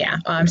 yes, yeah.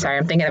 Oh, I'm sorry,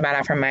 I'm thinking about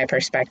it from my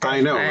perspective.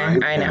 I know,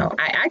 right? I know.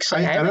 I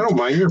don't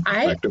mind your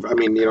perspective. I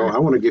mean, I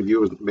want to give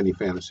you as many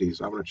fantasies.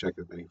 I want to check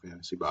as many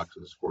fantasy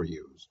boxes for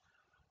you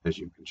as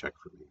you can check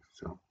for me.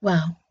 So.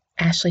 Well,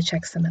 Ashley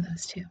checks some of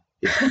those too.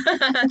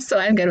 Yeah. So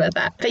I'm good with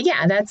that. But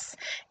yeah,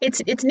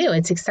 it's new,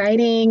 it's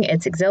exciting,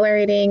 it's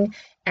exhilarating,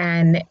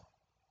 and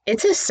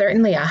it's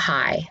certainly a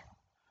high.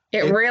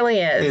 It really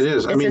is. It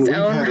is. It's its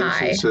own had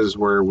high. Instances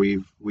where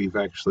we've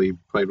actually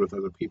played with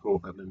other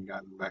people and then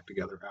gotten back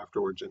together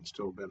afterwards and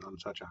still been on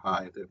such a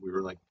high that we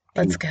were like,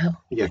 let's go.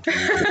 Yeah,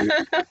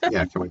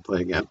 can we play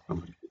again?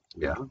 I'm like,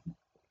 yeah,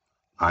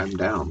 I'm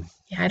down.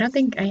 Yeah, I don't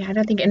think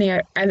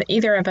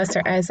either of us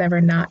is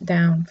ever not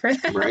down for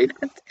that. Right.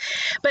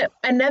 But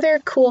another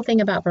cool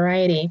thing about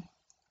variety,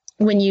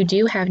 when you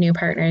do have new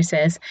partners,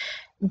 is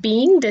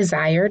being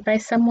desired by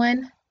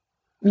someone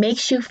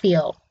makes you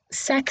feel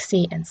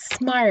sexy and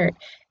smart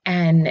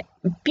and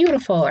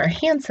beautiful or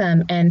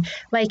handsome, and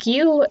like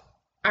you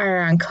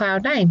are on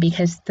cloud 9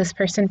 because this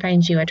person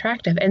finds you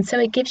attractive. And so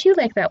it gives you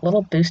like that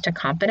little boost of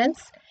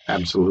confidence.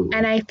 Absolutely.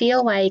 And I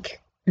feel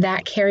like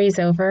that carries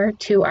over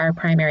to our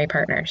primary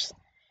partners.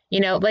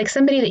 Like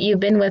somebody that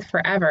you've been with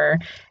forever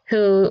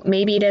who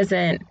maybe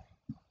doesn't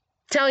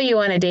tell you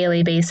on a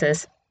daily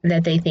basis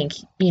that they think,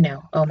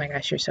 oh my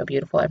gosh, you're so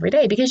beautiful every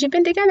day, because you've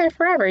been together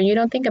forever. You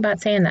don't think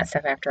about saying that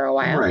stuff after a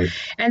while. Right.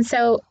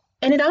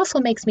 And it also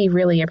makes me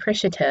really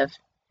appreciative,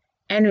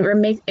 and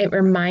it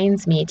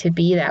reminds me to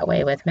be that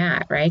way with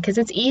Matt, right? Because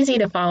it's easy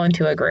to fall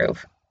into a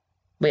groove.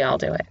 We all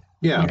do it.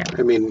 Yeah,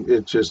 I mean,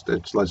 it's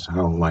less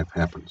how life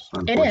happens,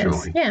 unfortunately. It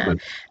is, yeah.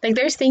 Like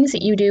there's things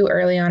that you do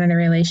early on in a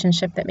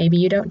relationship that maybe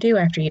you don't do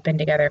after you've been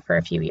together for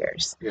a few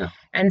years. Yeah.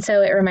 And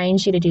so it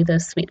reminds you to do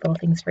those sweet little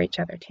things for each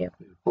other too.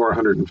 Or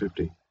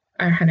 150.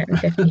 Or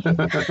 150.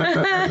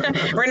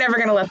 We're never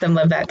going to let them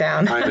live that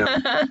down. I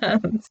know.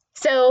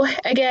 So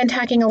again,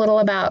 talking a little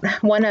about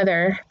one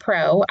other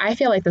pro, I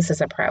feel like this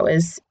is a pro,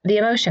 is the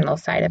emotional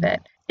side of it.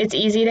 It's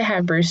easy to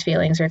have bruised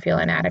feelings or feel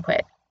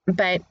inadequate,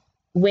 but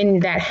when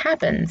that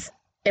happens,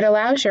 it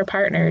allows your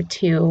partner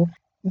to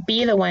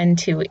be the one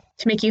to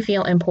make you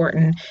feel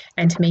important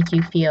and to make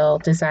you feel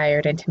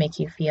desired and to make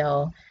you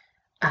feel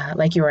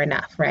like you're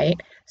enough, right?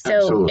 So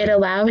Absolutely. It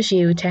allows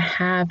you to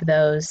have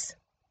those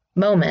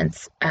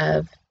moments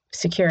of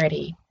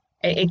security.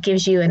 It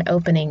gives you an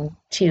opening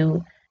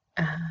to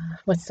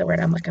what's the word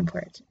I'm looking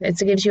for? It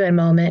gives you a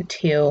moment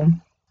to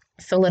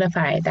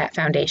solidify that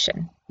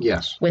foundation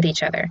Yes. with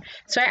each other.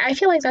 So I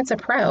feel like that's a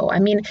pro. I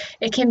mean,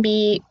 it can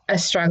be a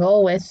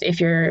struggle with if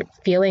you're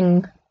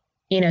feeling,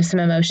 some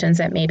emotions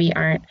that maybe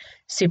aren't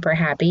super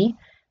happy,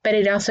 but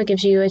it also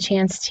gives you a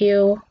chance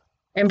to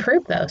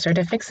improve those or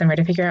to fix them or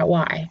to figure out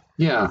why.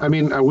 Yeah, I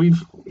mean,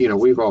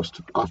 we've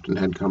often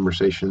had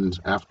conversations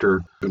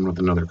after been with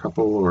another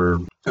couple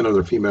or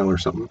another female or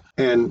something,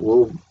 and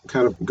we'll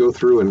kind of go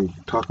through and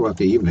talk about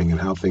the evening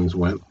and how things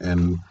went,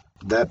 and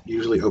that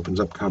usually opens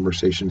up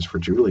conversations for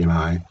Julie and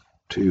I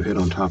to hit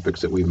on topics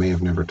that we may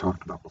have never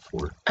talked about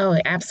before. Oh,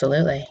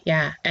 absolutely.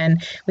 Yeah.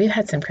 And we've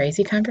had some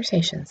crazy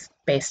conversations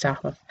based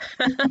off of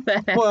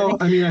that Well,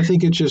 happening. I mean, I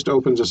think it just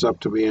opens us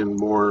up to being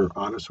more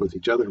honest with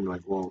each other and be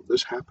like, well,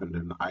 this happened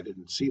and I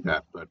didn't see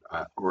that,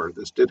 or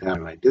this did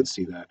happen and I did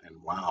see that, and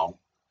wow,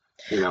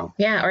 you know,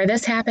 Yeah. Or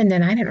this happened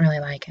and I didn't really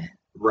like it.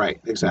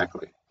 right,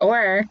 exactly.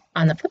 Or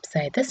on the flip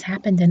side, this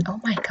happened and oh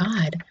my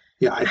God,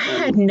 Yeah, I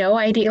had no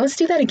idea. Let's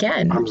do that I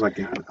again. was like,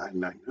 yeah, I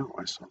know,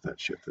 I saw that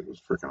shit. That was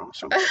freaking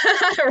awesome.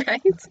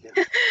 Right?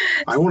 Yeah,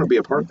 I want to be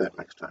a part of that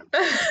next time.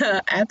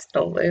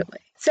 Absolutely.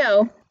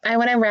 So I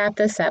want to wrap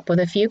this up with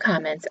a few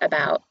comments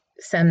about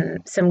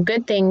some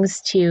good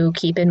things to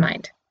keep in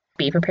mind.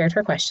 Be prepared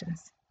for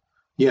questions.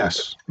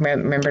 Yes,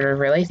 Remember to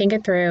really think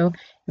it through.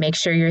 Make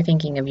sure you're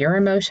thinking of your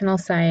emotional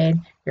side,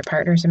 your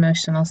partner's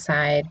emotional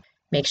side.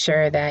 Make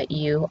sure that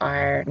you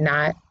are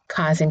not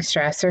causing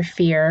stress or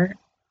fear,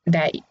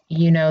 that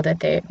you know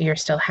that you're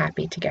still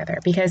happy together.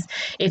 Because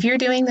if you're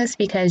doing this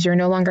because you're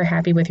no longer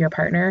happy with your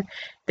partner,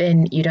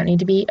 then you don't need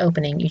to be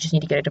opening. You just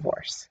need to get a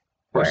divorce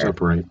or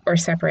separate. or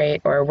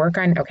separate or work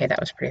on. Okay, that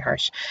was pretty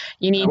harsh.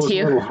 You need That was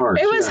to. a little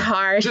harsh. It was yeah.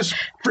 harsh. Just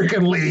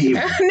freaking leave.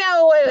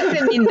 No, I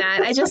didn't mean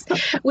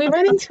that. We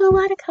run into a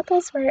lot of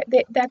couples where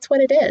that's what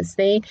it is.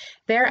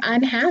 They're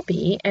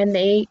unhappy and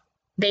they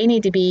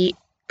need to be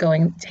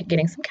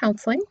getting some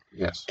counseling,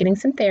 Yes. getting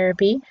some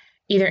therapy,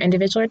 either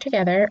individual or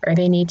together, or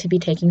they need to be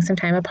taking some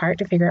time apart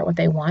to figure out what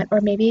they want,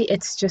 or maybe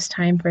it's just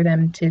time for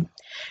them to.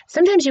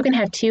 Sometimes you can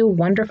have two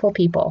wonderful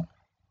people.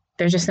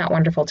 They're just not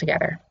wonderful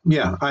together.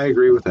 Yeah, I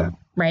agree with that.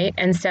 Right?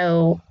 And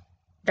so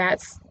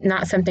that's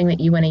not something that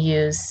you want to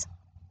use.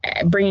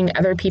 Bringing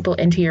other people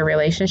into your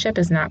relationship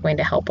is not going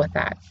to help with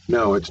that.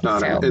 No, it's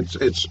not. So-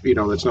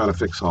 It's not a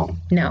fix all.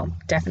 No,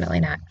 definitely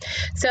not.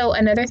 So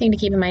another thing to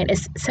keep in mind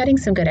is setting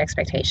some good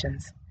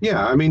expectations.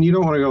 Yeah, I mean, you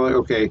don't want to go like,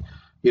 okay,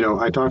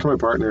 I talked to my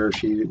partner,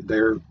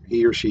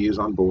 he or she is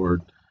on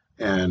board,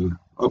 and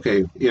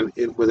okay,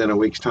 within a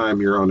week's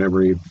time, you're on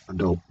every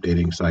adult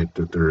dating site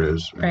that there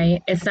is.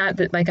 Right? It's not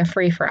like a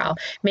free for all.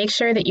 Make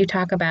sure that you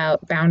talk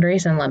about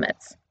boundaries and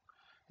limits.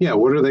 Yeah,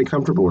 what are they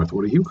comfortable with?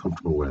 What are you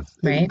comfortable with?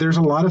 Right. There's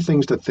a lot of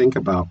things to think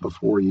about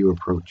before you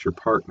approach your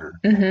partner,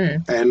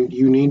 Mm-hmm. and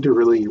you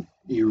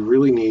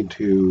really need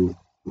to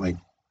like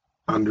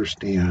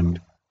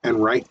understand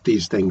and write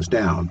these things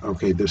down.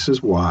 Okay, this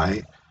is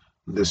why,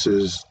 this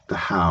is the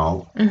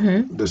how,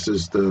 Mm-hmm. this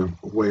is the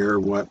where,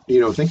 what.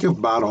 Think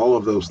about all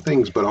of those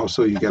things, but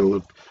also you got to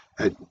look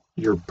at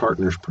your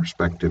partner's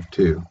perspective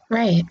too,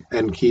 Right.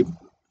 and keep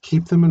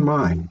them in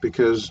mind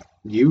because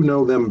you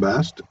know them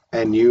best,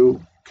 and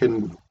you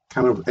can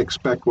kind of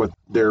expect what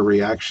their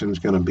reaction is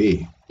going to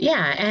be.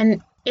 Yeah,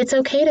 and it's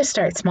okay to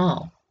start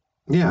small.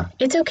 Yeah.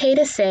 It's okay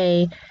to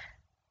say,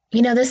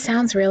 this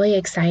sounds really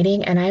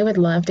exciting and I would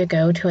love to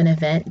go to an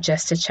event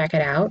just to check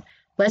it out.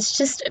 Let's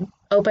just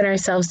open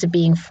ourselves to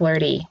being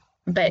flirty,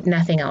 but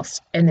nothing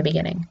else in the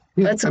beginning.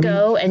 Yeah, Let's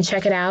go and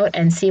check it out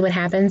and see what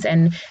happens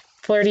and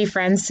flirty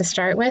friends to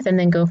start with and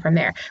then go from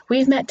there.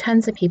 We've met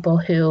tons of people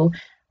who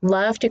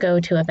love to go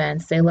to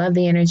events. They love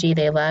the energy.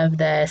 They love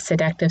the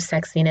seductive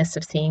sexiness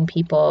of seeing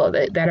people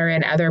that are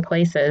in other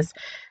places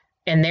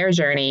in their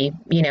journey,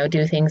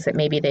 do things that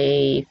maybe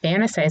they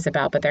fantasize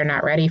about, but they're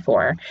not ready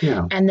for.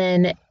 Yeah. And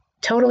then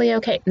totally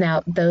okay.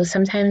 Now, those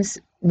sometimes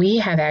we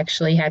have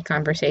actually had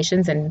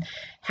conversations and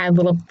had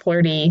little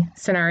flirty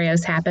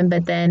scenarios happen,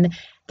 but then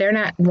they're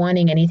not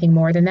wanting anything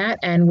more than that,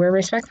 and we're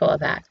respectful of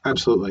that.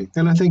 Absolutely.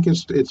 And I think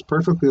it's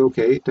perfectly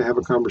okay to have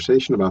a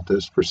conversation about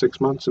this for 6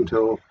 months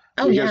until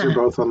you guys are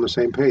both on the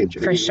same page.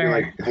 For sure.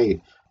 You're like,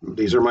 hey,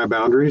 these are my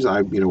boundaries.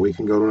 We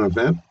can go to an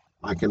event.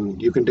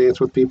 You can dance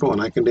with people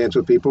and I can dance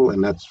with people,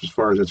 and that's as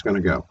far as it's going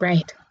to go.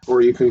 Right.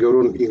 Or you can go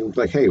to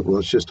like, hey, well,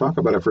 let's just talk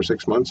about it for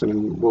 6 months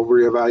and we'll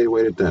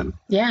reevaluate it then.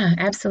 Yeah,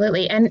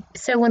 absolutely. And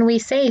so when we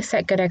say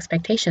set good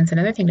expectations,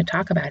 another thing to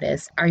talk about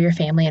is, are your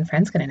family and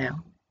friends going to know?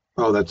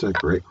 Oh, that's a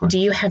great question.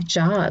 Do you have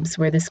jobs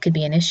where this could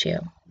be an issue?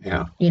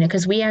 Yeah.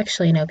 Because we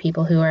actually know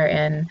people who are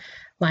in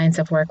lines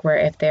of work where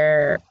if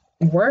their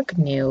work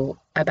knew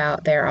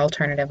about their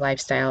alternative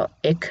lifestyle,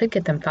 it could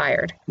get them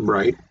fired.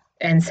 Right.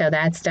 And so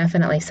that's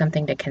definitely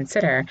something to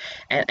consider.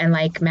 And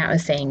like Matt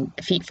was saying,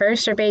 feet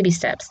first or baby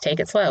steps, take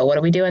it slow. What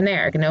are we doing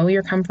there? Know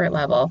your comfort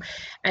level.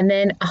 And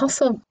then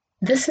also,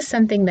 this is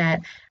something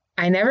that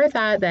I never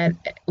thought that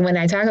when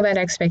I talk about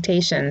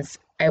expectations,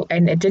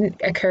 and it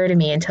didn't occur to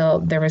me until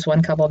there was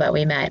one couple that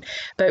we met,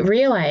 but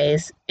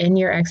realize in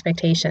your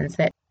expectations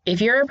that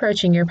if you're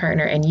approaching your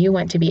partner and you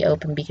want to be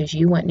open because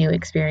you want new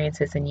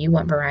experiences and you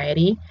want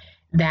variety,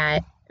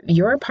 that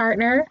your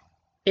partner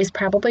is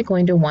probably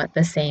going to want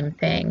the same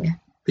thing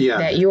Yeah.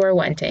 that you're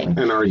wanting.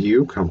 And are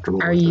you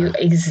comfortable Are with you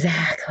that?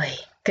 exactly?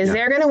 Because Yeah.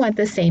 they're going to want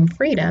the same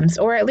freedoms,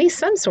 or at least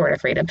some sort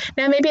of freedom.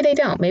 Now, maybe they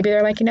don't. Maybe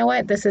they're like, you know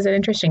what, this isn't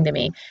interesting to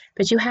me.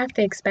 But you have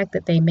to expect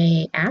that they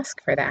may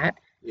ask for that.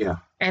 Yeah.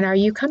 And are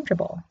you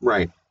comfortable?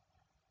 Right.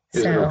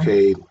 Is it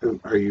okay?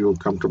 Are you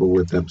comfortable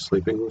with them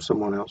sleeping with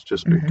someone else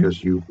just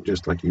because you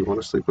just like you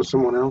want to sleep with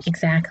someone else?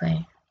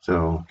 Exactly.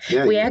 So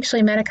yeah, We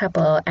actually met a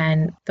couple,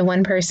 and the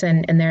one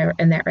person in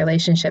that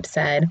relationship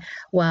said,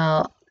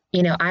 well,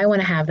 you know, I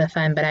want to have the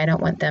fun, but I don't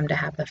want them to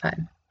have the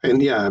fun.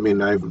 And yeah, I mean,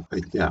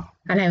 yeah.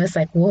 And I was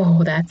like,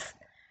 whoa,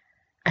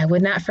 I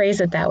would not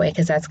phrase it that way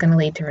because that's going to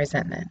lead to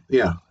resentment.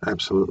 Yeah,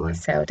 absolutely.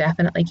 So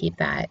definitely keep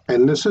that.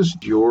 And this is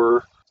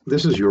your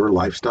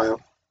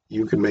lifestyle.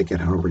 You can make it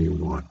however you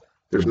want.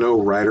 There's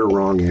no right or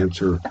wrong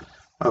answer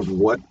of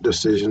what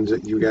decisions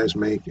that you guys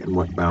make and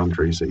what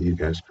boundaries that you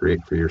guys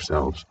create for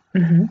yourselves.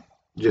 Mm-hmm.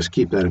 Just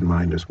keep that in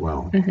mind as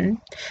well. Mm-hmm.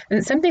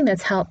 And something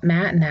that's helped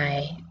Matt and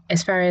I,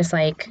 as far as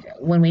like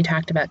when we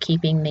talked about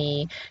keeping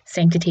the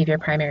sanctity of your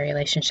primary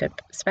relationship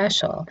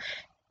special,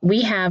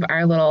 we have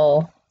our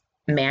little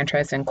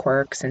mantras and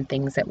quirks and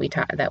things that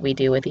we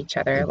do with each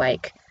other,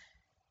 like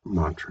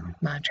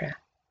mantra.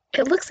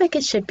 It looks like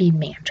it should be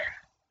mantra.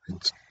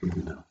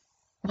 No.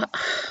 Well,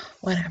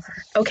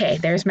 whatever. Okay,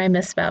 there's my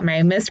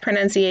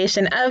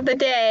mispronunciation of the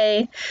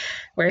day.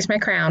 Where's my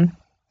crown?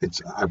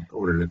 I've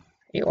ordered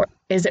it.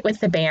 Is it with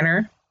the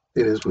banner?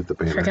 It is with the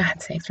banner. For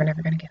God's sakes, we're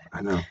never going to get it.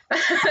 I know.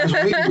 I was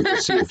waiting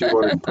to see if you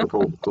wanted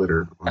purple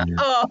glitter on your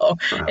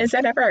crown. Is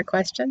that ever a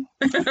question?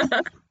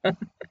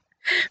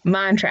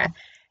 Mantra.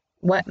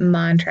 What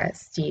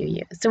mantras do you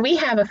use? So we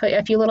have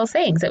a few little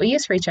sayings that we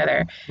use for each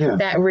other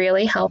that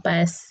really help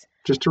us.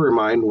 Just to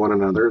remind one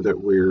another that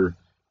we're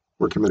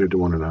committed to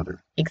one another.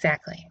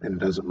 Exactly.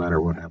 And it doesn't matter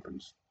what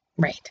happens.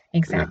 Right,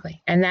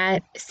 exactly. Yeah. And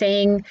that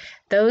saying,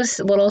 those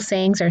little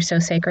sayings are so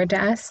sacred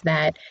to us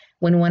that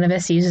when one of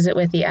us uses it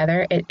with the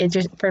other, it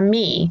just, for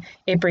me,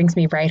 it brings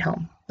me right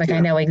home. Like I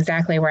know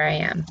exactly where I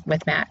am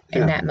with Matt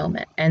in that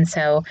moment. And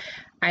so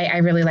I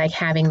really like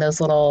having those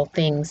little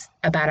things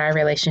about our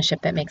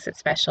relationship that makes it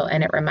special.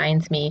 And it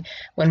reminds me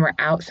when we're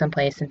out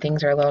someplace and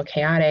things are a little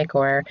chaotic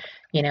or,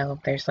 you know,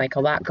 there's like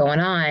a lot going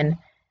on,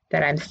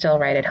 that I'm still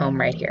right at home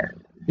right here.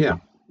 Yeah.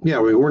 Yeah,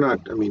 we're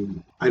not,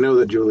 I know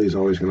that Julie's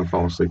always going to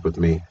fall asleep with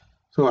me,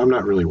 so I'm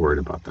not really worried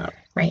about that.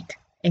 Right,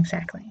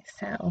 exactly.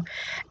 So,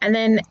 and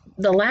then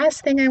the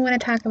last thing I want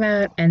to talk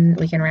about, and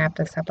we can wrap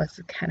this up,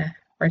 let's kind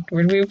of,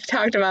 we've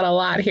talked about a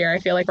lot here. I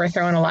feel like we're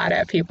throwing a lot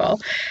at people.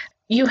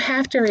 You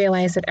have to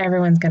realize that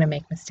everyone's going to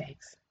make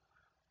mistakes.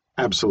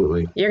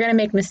 Absolutely. You're going to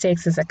make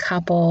mistakes as a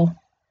couple.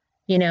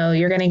 You know,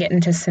 you're going to get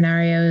into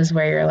scenarios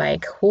where you're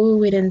like, oh,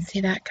 we didn't see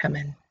that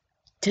coming.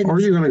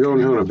 Or you're going to go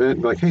into an event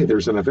and be like, hey,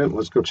 there's an event,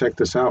 let's go check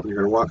this out. And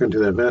you're going to walk into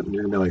the event and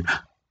you're going to be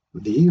like,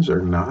 these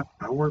are not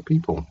our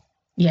people.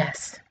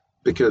 Yes.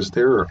 Because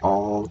there are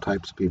all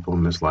types of people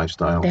in this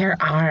lifestyle. There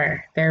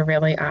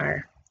really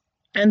are.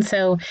 And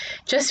so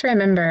just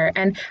remember,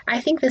 and I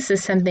think this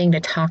is something to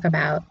talk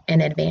about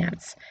in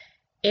advance.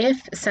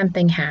 If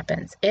something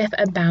happens, if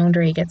a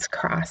boundary gets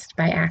crossed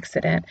by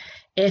accident,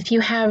 if you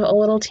have a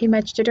little too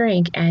much to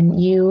drink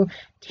and you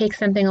take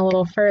something a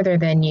little further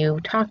than you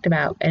talked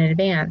about in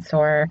advance,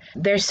 or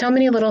there's so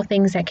many little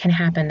things that can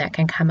happen that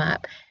can come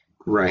up.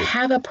 Right.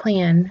 Have a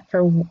plan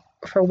for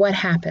what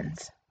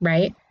happens,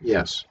 right?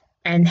 Yes.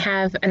 And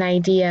have an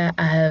idea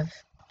of,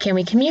 can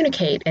we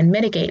communicate and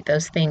mitigate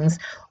those things?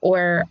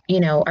 Or,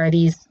 you know, are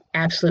these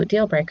absolute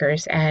deal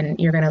breakers and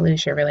you're going to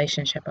lose your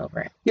relationship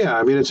over it?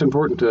 Yeah, it's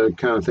important to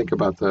kind of think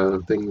about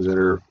the things that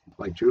are,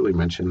 like Julie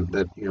mentioned,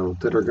 that, you know,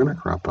 that are going to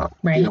crop up.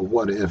 Right. You know,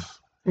 what if?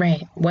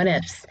 Right. What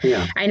ifs?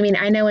 Yeah. I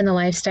know in the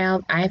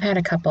lifestyle, I've had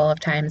a couple of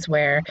times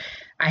where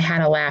I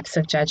had a lapse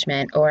of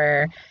judgment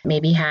or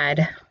maybe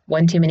had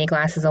one too many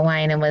glasses of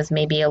wine and was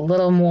maybe a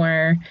little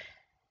more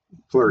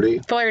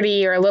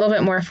flirty or a little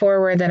bit more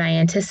forward than I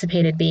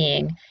anticipated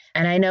being.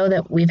 And I know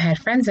that we've had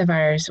friends of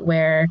ours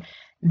where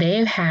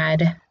they've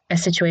had a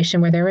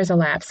situation where there was a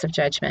lapse of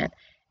judgment.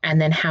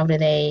 And then how do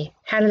they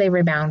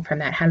rebound from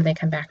that? How do they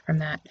come back from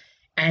that?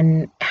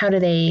 And how do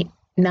they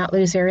not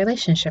lose their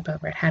relationship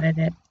over it? How did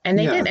it? And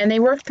they did, and they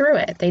worked through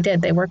it.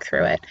 They worked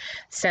through it.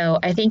 So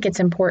I think it's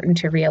important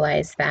to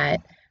realize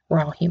that we're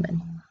all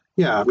human.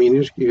 Yeah,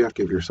 you have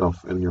to give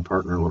yourself and your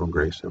partner a little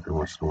grace every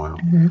once in a while.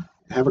 Mm-hmm.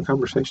 Have a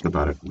conversation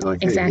about it. Be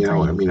like, exactly.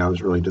 Hey, I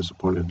was really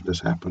disappointed this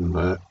happened,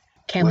 but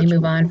can we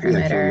move on from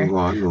it?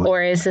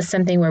 Or is this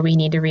something where we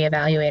need to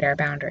reevaluate our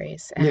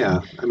boundaries?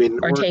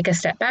 Or take a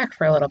step back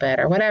for a little bit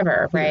or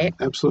whatever, right?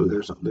 Yeah, absolutely.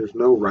 There's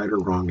no right or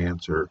wrong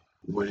answer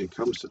when it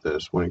comes to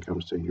this, when it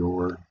comes to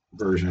your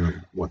version of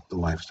what the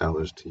lifestyle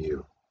is to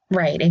you.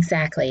 Right,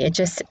 exactly.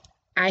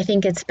 I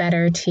think it's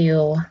better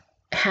to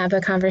have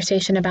a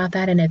conversation about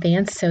that in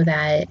advance so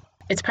that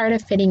it's part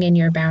of fitting in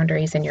your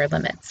boundaries and your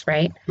limits,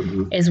 right?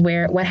 Mm-hmm. Is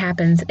what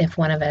happens if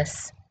one of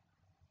us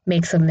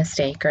makes a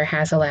mistake or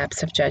has a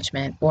lapse of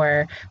judgment?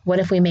 Or what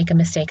if we make a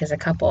mistake as a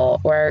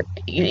couple? Or,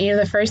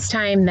 the first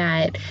time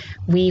that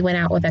we went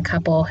out with a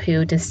couple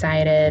who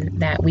decided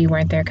that we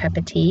weren't their cup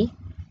of tea,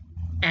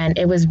 and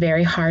it was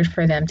very hard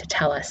for them to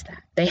tell us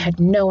that. They had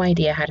no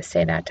idea how to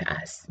say that to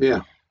us.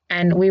 Yeah.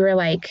 And we were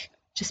like,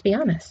 just be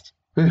honest.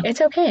 Yeah.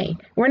 It's okay.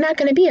 We're not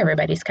going to be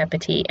everybody's cup of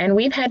tea. And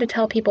we've had to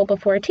tell people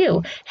before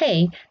too,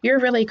 hey, you're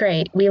really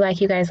great. We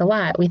like you guys a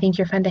lot. We think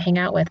you're fun to hang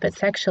out with, but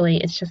sexually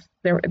it's just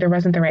there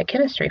wasn't the right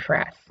chemistry for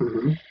us.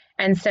 Mm-hmm.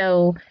 And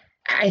so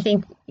I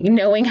think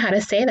knowing how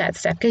to say that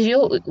stuff, because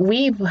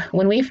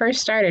when we first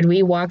started,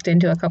 we walked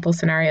into a couple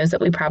scenarios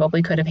that we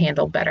probably could have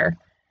handled better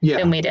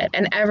than we did.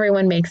 And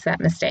everyone makes that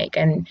mistake.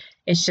 And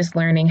it's just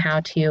learning how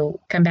to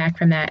come back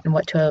from that and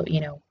what to,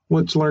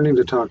 Well, it's learning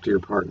to talk to your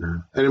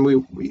partner. And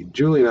we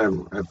Julie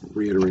and I have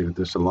reiterated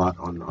this a lot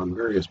on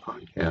various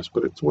podcasts,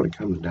 but it's what it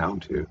comes down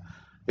to.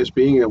 It's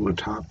being able to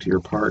talk to your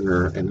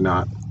partner and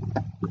not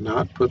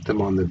put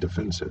them on the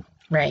defensive.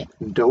 Right.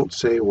 Don't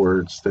say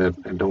words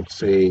and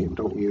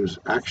don't use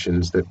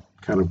actions that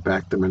kind of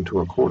back them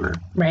into a corner.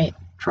 Right.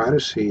 Try to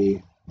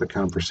see the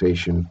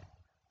conversation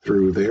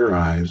through their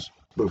eyes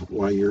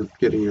while you're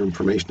getting your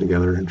information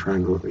together and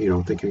trying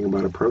to, thinking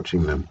about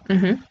approaching them.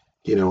 Mm-hmm.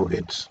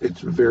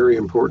 It's very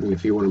important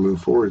if you want to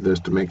move forward this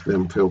to make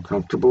them feel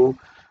comfortable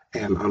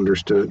and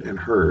understood and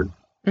heard.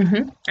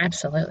 Mm-hmm.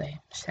 Absolutely.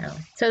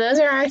 So those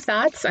are our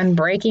thoughts on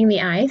breaking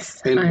the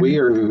ice. And we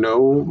are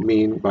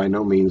by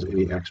no means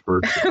any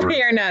experts.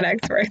 We are not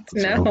experts.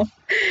 No,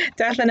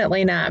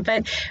 definitely not.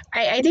 But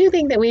I do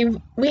think that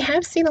we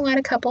have seen a lot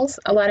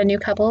of new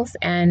couples,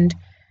 and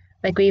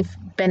like we've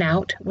been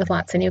out with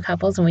lots of new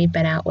couples, and we've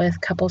been out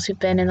with couples who've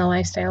been in the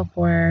lifestyle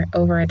for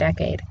over a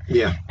decade.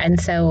 Yeah. And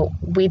so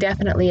we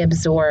definitely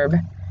absorb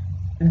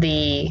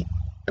the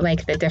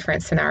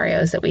different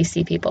scenarios that we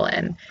see people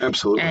in.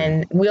 Absolutely.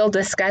 And we'll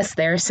discuss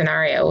their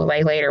scenario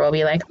later. We'll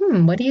be like,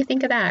 what do you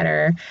think of that?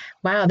 Or,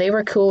 wow, they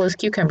were cool as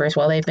cucumbers.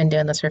 Well, they've been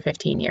doing this for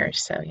 15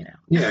 years. So,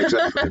 Yeah,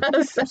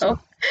 exactly. So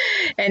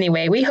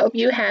anyway, we hope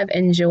you have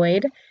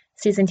enjoyed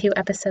season 2,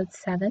 episode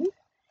 7.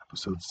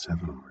 Episode 7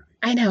 already.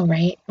 I know,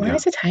 right? Where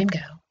does the time go?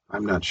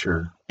 I'm not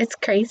sure. It's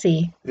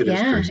crazy. It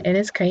is crazy. It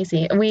is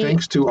crazy.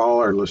 Thanks to all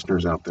our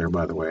listeners out there,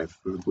 by the way.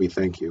 We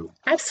thank you.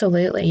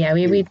 Absolutely. Yeah.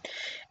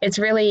 It's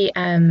really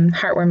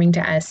heartwarming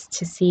to us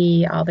to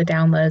see all the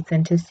downloads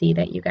and to see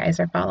that you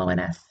guys are following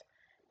us.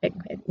 It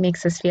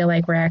makes us feel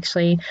like we're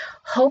actually,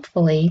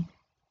 hopefully,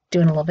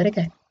 doing a little bit of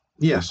good.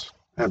 Yes,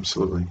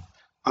 absolutely.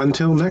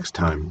 Until next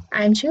time.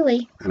 I'm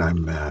Julie. And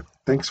I'm Matt.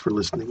 Thanks for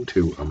listening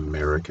to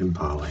American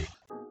Poly.